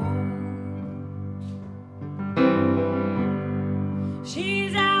cold.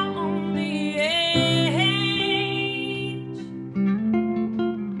 She's out on the edge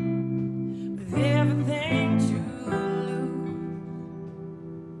with everything to lose.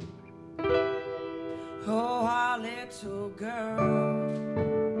 Oh, our little girl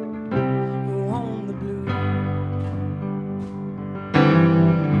who owned the blues.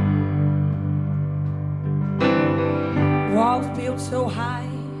 Walls built so high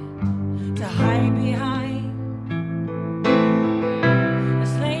to hide behind, a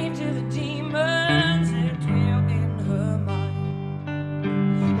slave to the demons that dwell in her mind.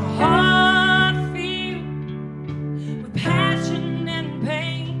 A heart filled with passion and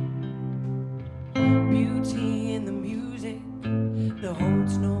pain, beauty in the music that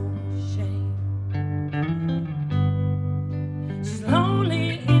holds no shame. She's lonely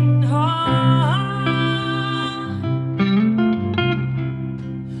in heart,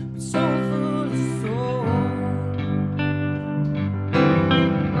 but so full of soul.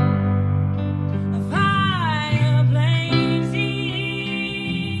 A fire blazing,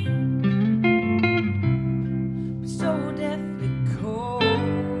 but so deathly cold.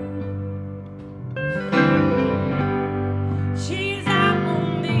 She's out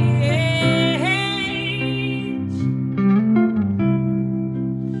on the edge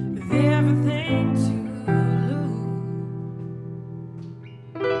with everything to lose.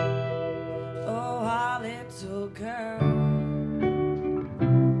 Oh, our little girl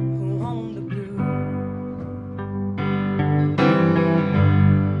who owned the blues.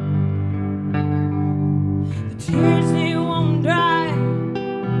 The tears, they won't dry,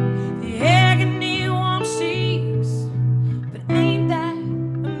 the agony won't cease. But ain't that a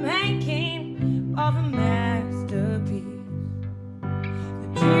making of a masterpiece? The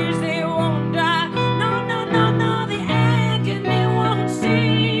tears, they won't dry, no, no, no, no, the agony won't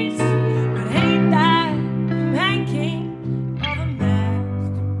cease. But ain't that a making of a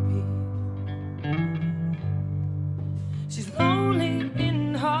masterpiece? She's lonely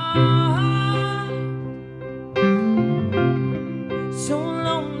in heart, so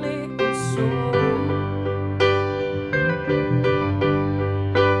lonely in soul.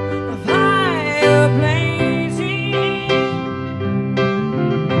 A fire blazing,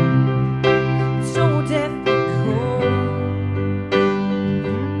 so deathly cold.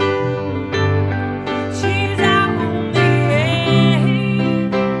 She's out on the edge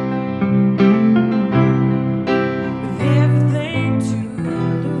with everything to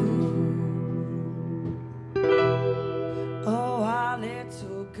lose. Oh, our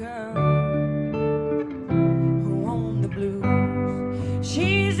little girl who owned the blues.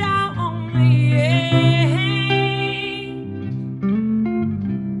 She's out on the edge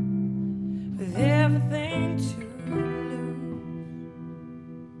with everything to lose.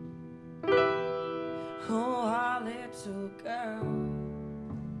 Oh, our little girl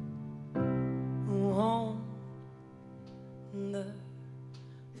who owned the blues.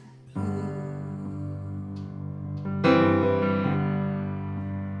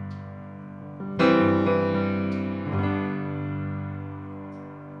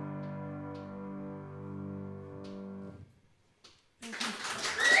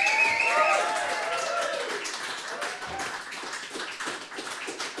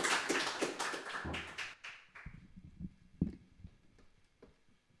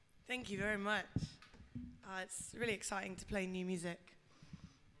 Thank you very much. It's really exciting to play new music.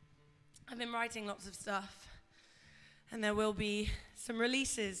 I've been writing lots of stuff, and there will be some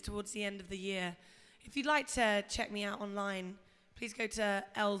releases towards the end of the year. If you'd like to check me out online, please go to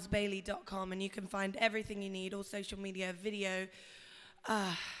elsbailey.com and you can find everything you need, all social media, video,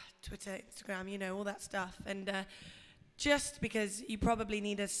 Twitter, Instagram, you know, all that stuff. And just because you probably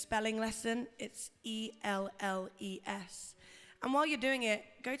need a spelling lesson, it's E-L-L-E-S. And while you're doing it,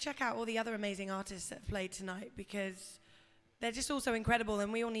 go check out all the other amazing artists that have played tonight, because they're just all so incredible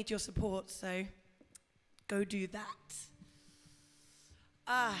and we all need your support, so go do that.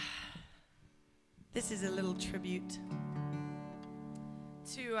 This is a little tribute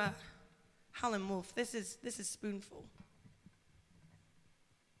to Howlin' Wolf. This is Spoonful.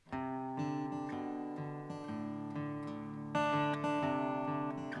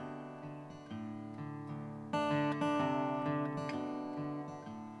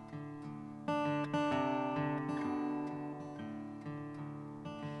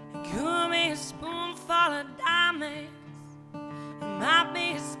 Give me a spoonful of diamonds, it might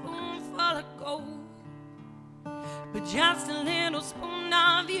be a spoonful of gold, but just a little spoon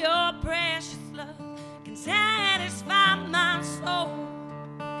of your precious love can satisfy my soul.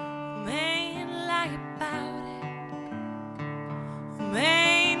 Man, lie about it,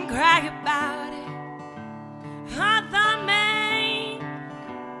 man, cry about it. Other men,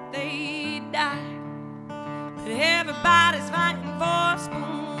 they die, but everybody's fighting for a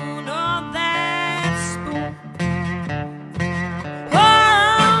spoon of that spoon.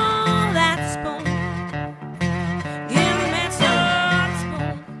 Oh, that spoon. Give me some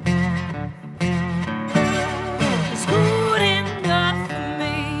spoon. It's good enough for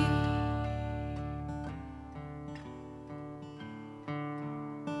me.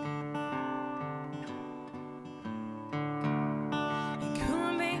 It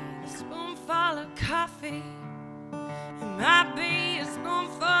could be a spoonful of coffee. It might be a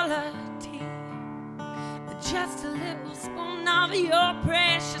spoonful of tea, but just a little spoon of your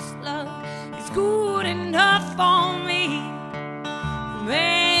precious love is good enough for me.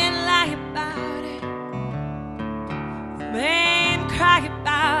 Man, lie about it, man, cry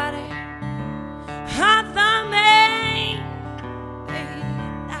about it. Other men, they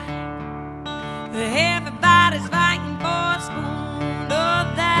die, but everybody's fighting for a spoon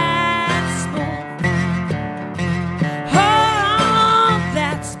of that spoon. Oh,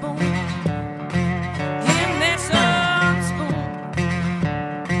 that spoon. Give me some spoon.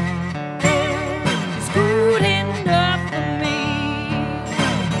 It's good enough for me.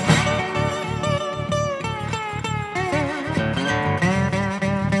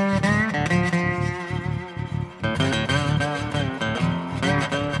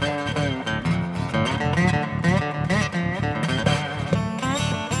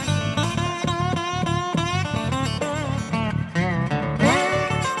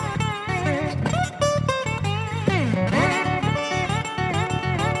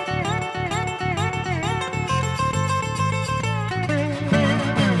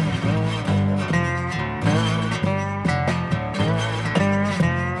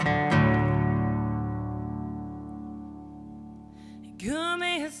 Give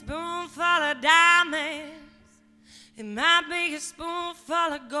me a spoonful of diamonds, it might be a spoonful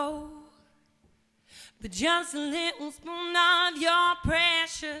of gold, but just a little spoon of your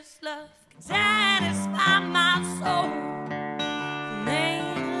precious love can satisfy my soul.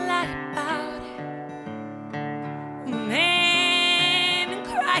 Man, lie about it, man,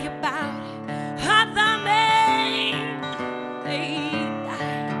 cry about it. Other men, they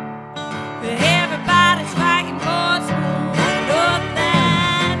die, but everybody's fighting for a spoon.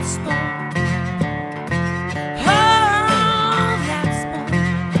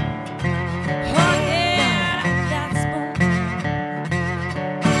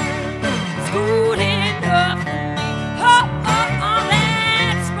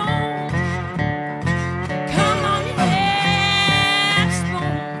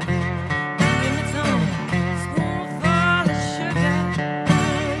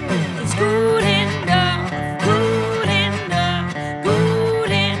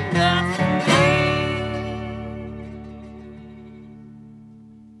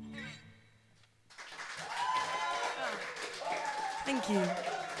 Thank you.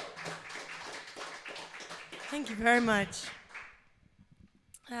 Thank you very much.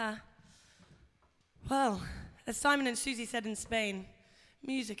 Well, as Simon and Susie said in Spain,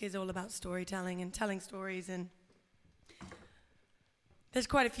 music is all about storytelling and telling stories, and there's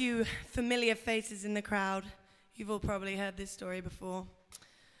quite a few familiar faces in the crowd. You've all probably heard this story before,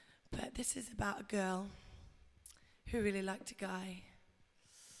 but this is about a girl who really liked a guy.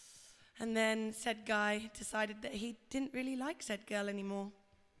 And then said guy decided that he didn't really like said girl anymore.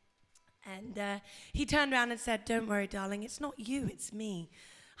 And he turned around and said, "Don't worry, darling, it's not you, it's me.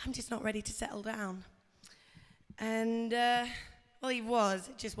 I'm just not ready to settle down." And, well, he was.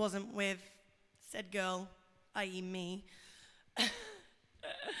 It just wasn't with said girl, i.e. me.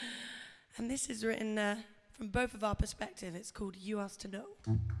 And this is written from both of our perspective. It's called You Asked to Know.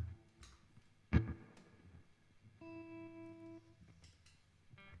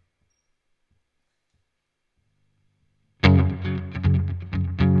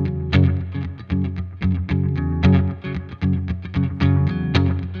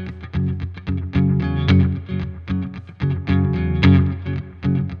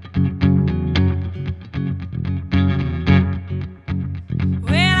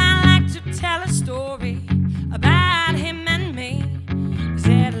 About him and me.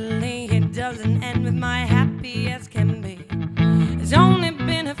 Sadly, it doesn't end with my happy as can be. It's only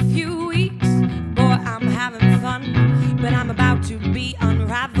been a few weeks, boy, I'm having fun, but I'm about to be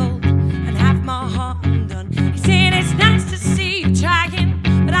unraveled and have my heart undone. He said it's nice to see you trying,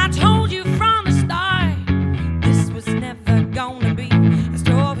 but I told you from the start this was never gonna be a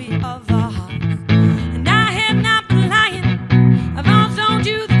story of our hearts. And I have not been lying, I've all told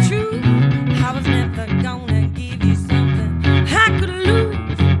you the truth. I was never gonna give you something I could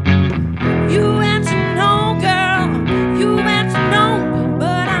lose. You had to know, girl, you had to know,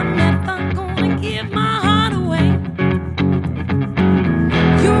 but I'm never gonna give my heart away.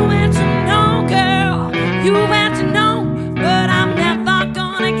 You had to know, girl, you had to know, but I'm never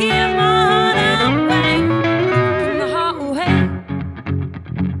gonna give my heart away. Give my heart away.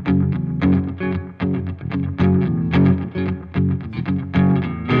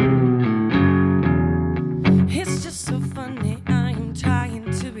 It's just so funny, I am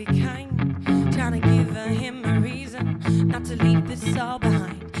trying to be kind, trying to give him a reason not to leave this all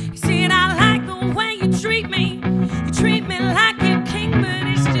behind. You see, and I like the way you treat me like a king, but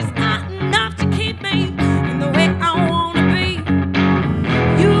it's just not enough to keep me in the way I wanna be.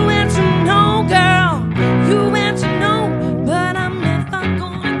 You had to know, girl, you had to know, but I'm never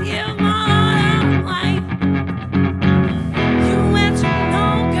gonna give my heart away. You had to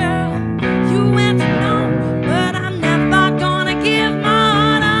know, girl, you had to know, but I'm never gonna give my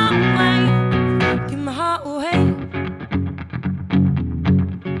heart away. Give my heart away.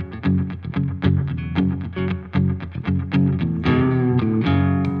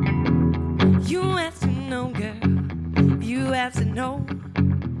 You have to know, girl, you have to know,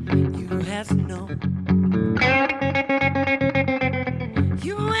 you have to know.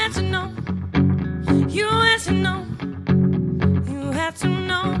 You have to know, you have to know, you have to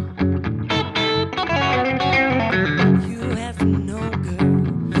know. You have to know, girl,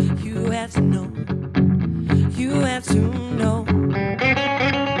 you have to know, you have to know.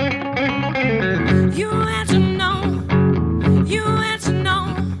 You have to know, you have to know,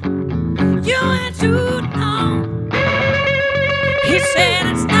 you have to know. He said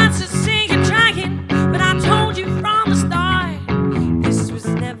it's not to see you trying, but I told you from the start this was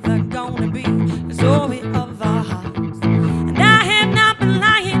never gonna be a story of our hearts. And I have not been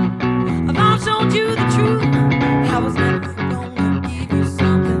lying, I've all told you the truth. I was never gonna give you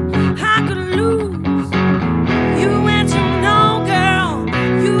something I could lose. You had to know, girl,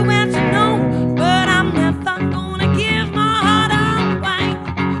 you had to know, but I'm never gonna give my heart away.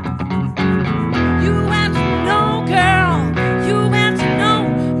 You had to know, girl, you had to know,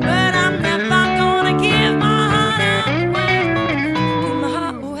 but I'm never gonna give my heart away. Give my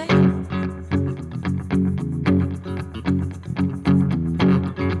heart away.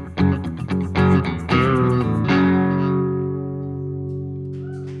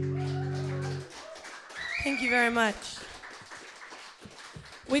 Thank you very much.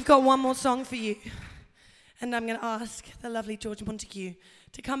 We've got one more song for you, and I'm going to ask the lovely George Montague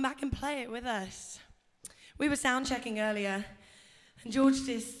to come back and play it with us. We were sound checking earlier, and George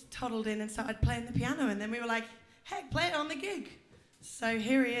just toddled in and started playing the piano, and then we were like, heck, play it on the gig. So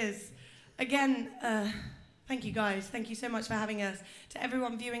here he is. Again, thank you guys. Thank you so much for having us. To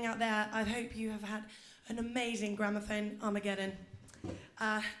everyone viewing out there, I hope you have had an amazing Gramophone Armageddon.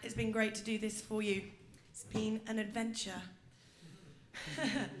 It's been great to do this for you. It's been an adventure.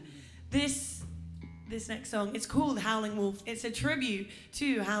 This next song, it's called Howling Wolf. It's a tribute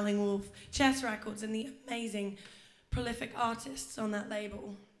to Howling Wolf, Chess Records, and the amazing, prolific artists on that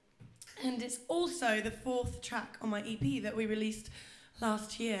label. And it's also the 4th track on my EP that we released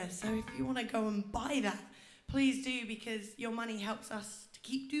last year. So if you want to go and buy that, please do, because your money helps us to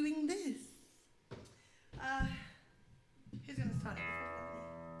keep doing this. Who's going to start it?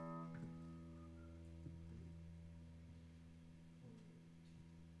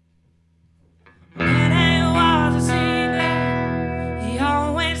 When I was a singer, he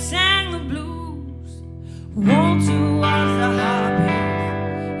always sang the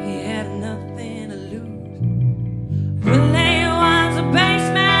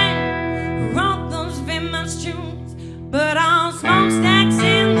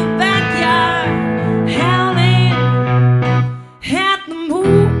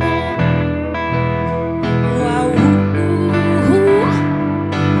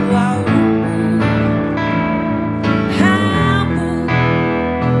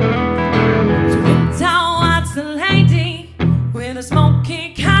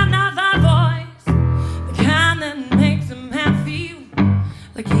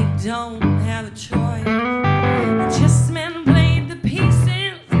don't have a choice. The chessmen played the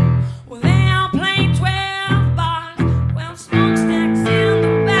pieces. Well, they all played 12 bars, 12 smokestacks in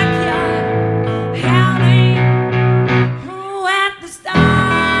the backyard, howling at the stars.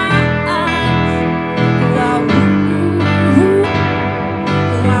 Wow, ooh,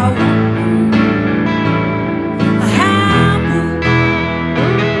 wow,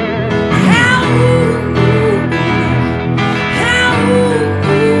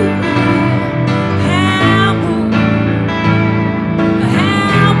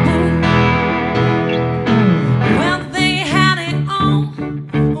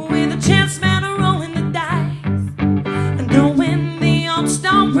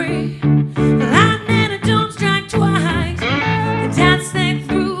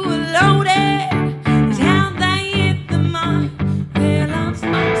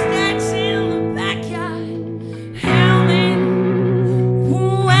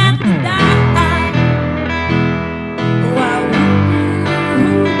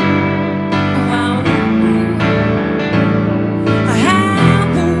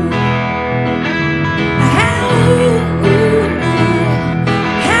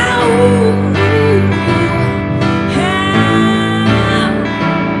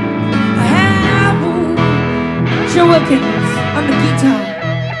 on the guitar.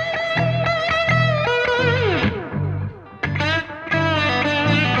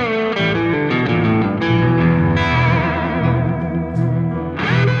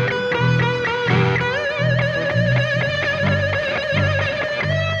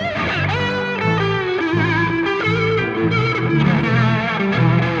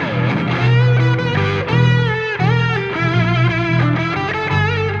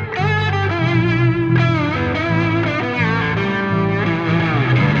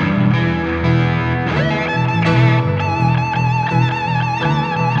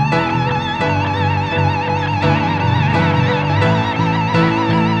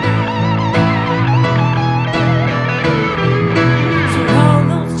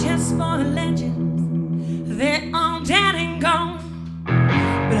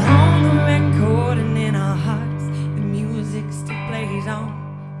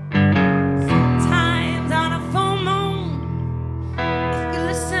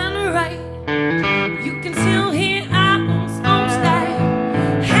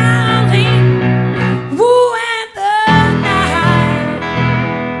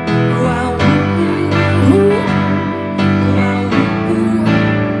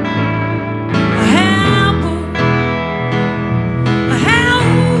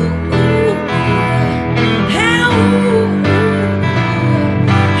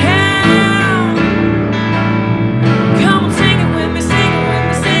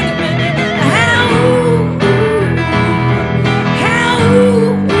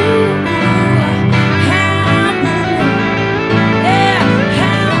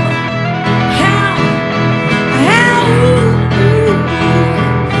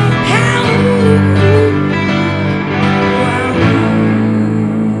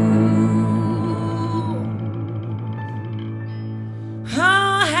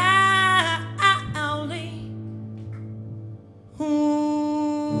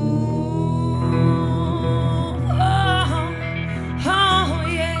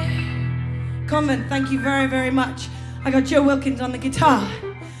 Convent, thank you very, very much. I got Joe Wilkins on the guitar,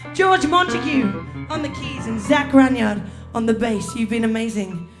 George Montague on the keys, and Zach Ranyard on the bass. You've been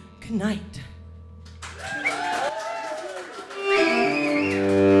amazing. Good night.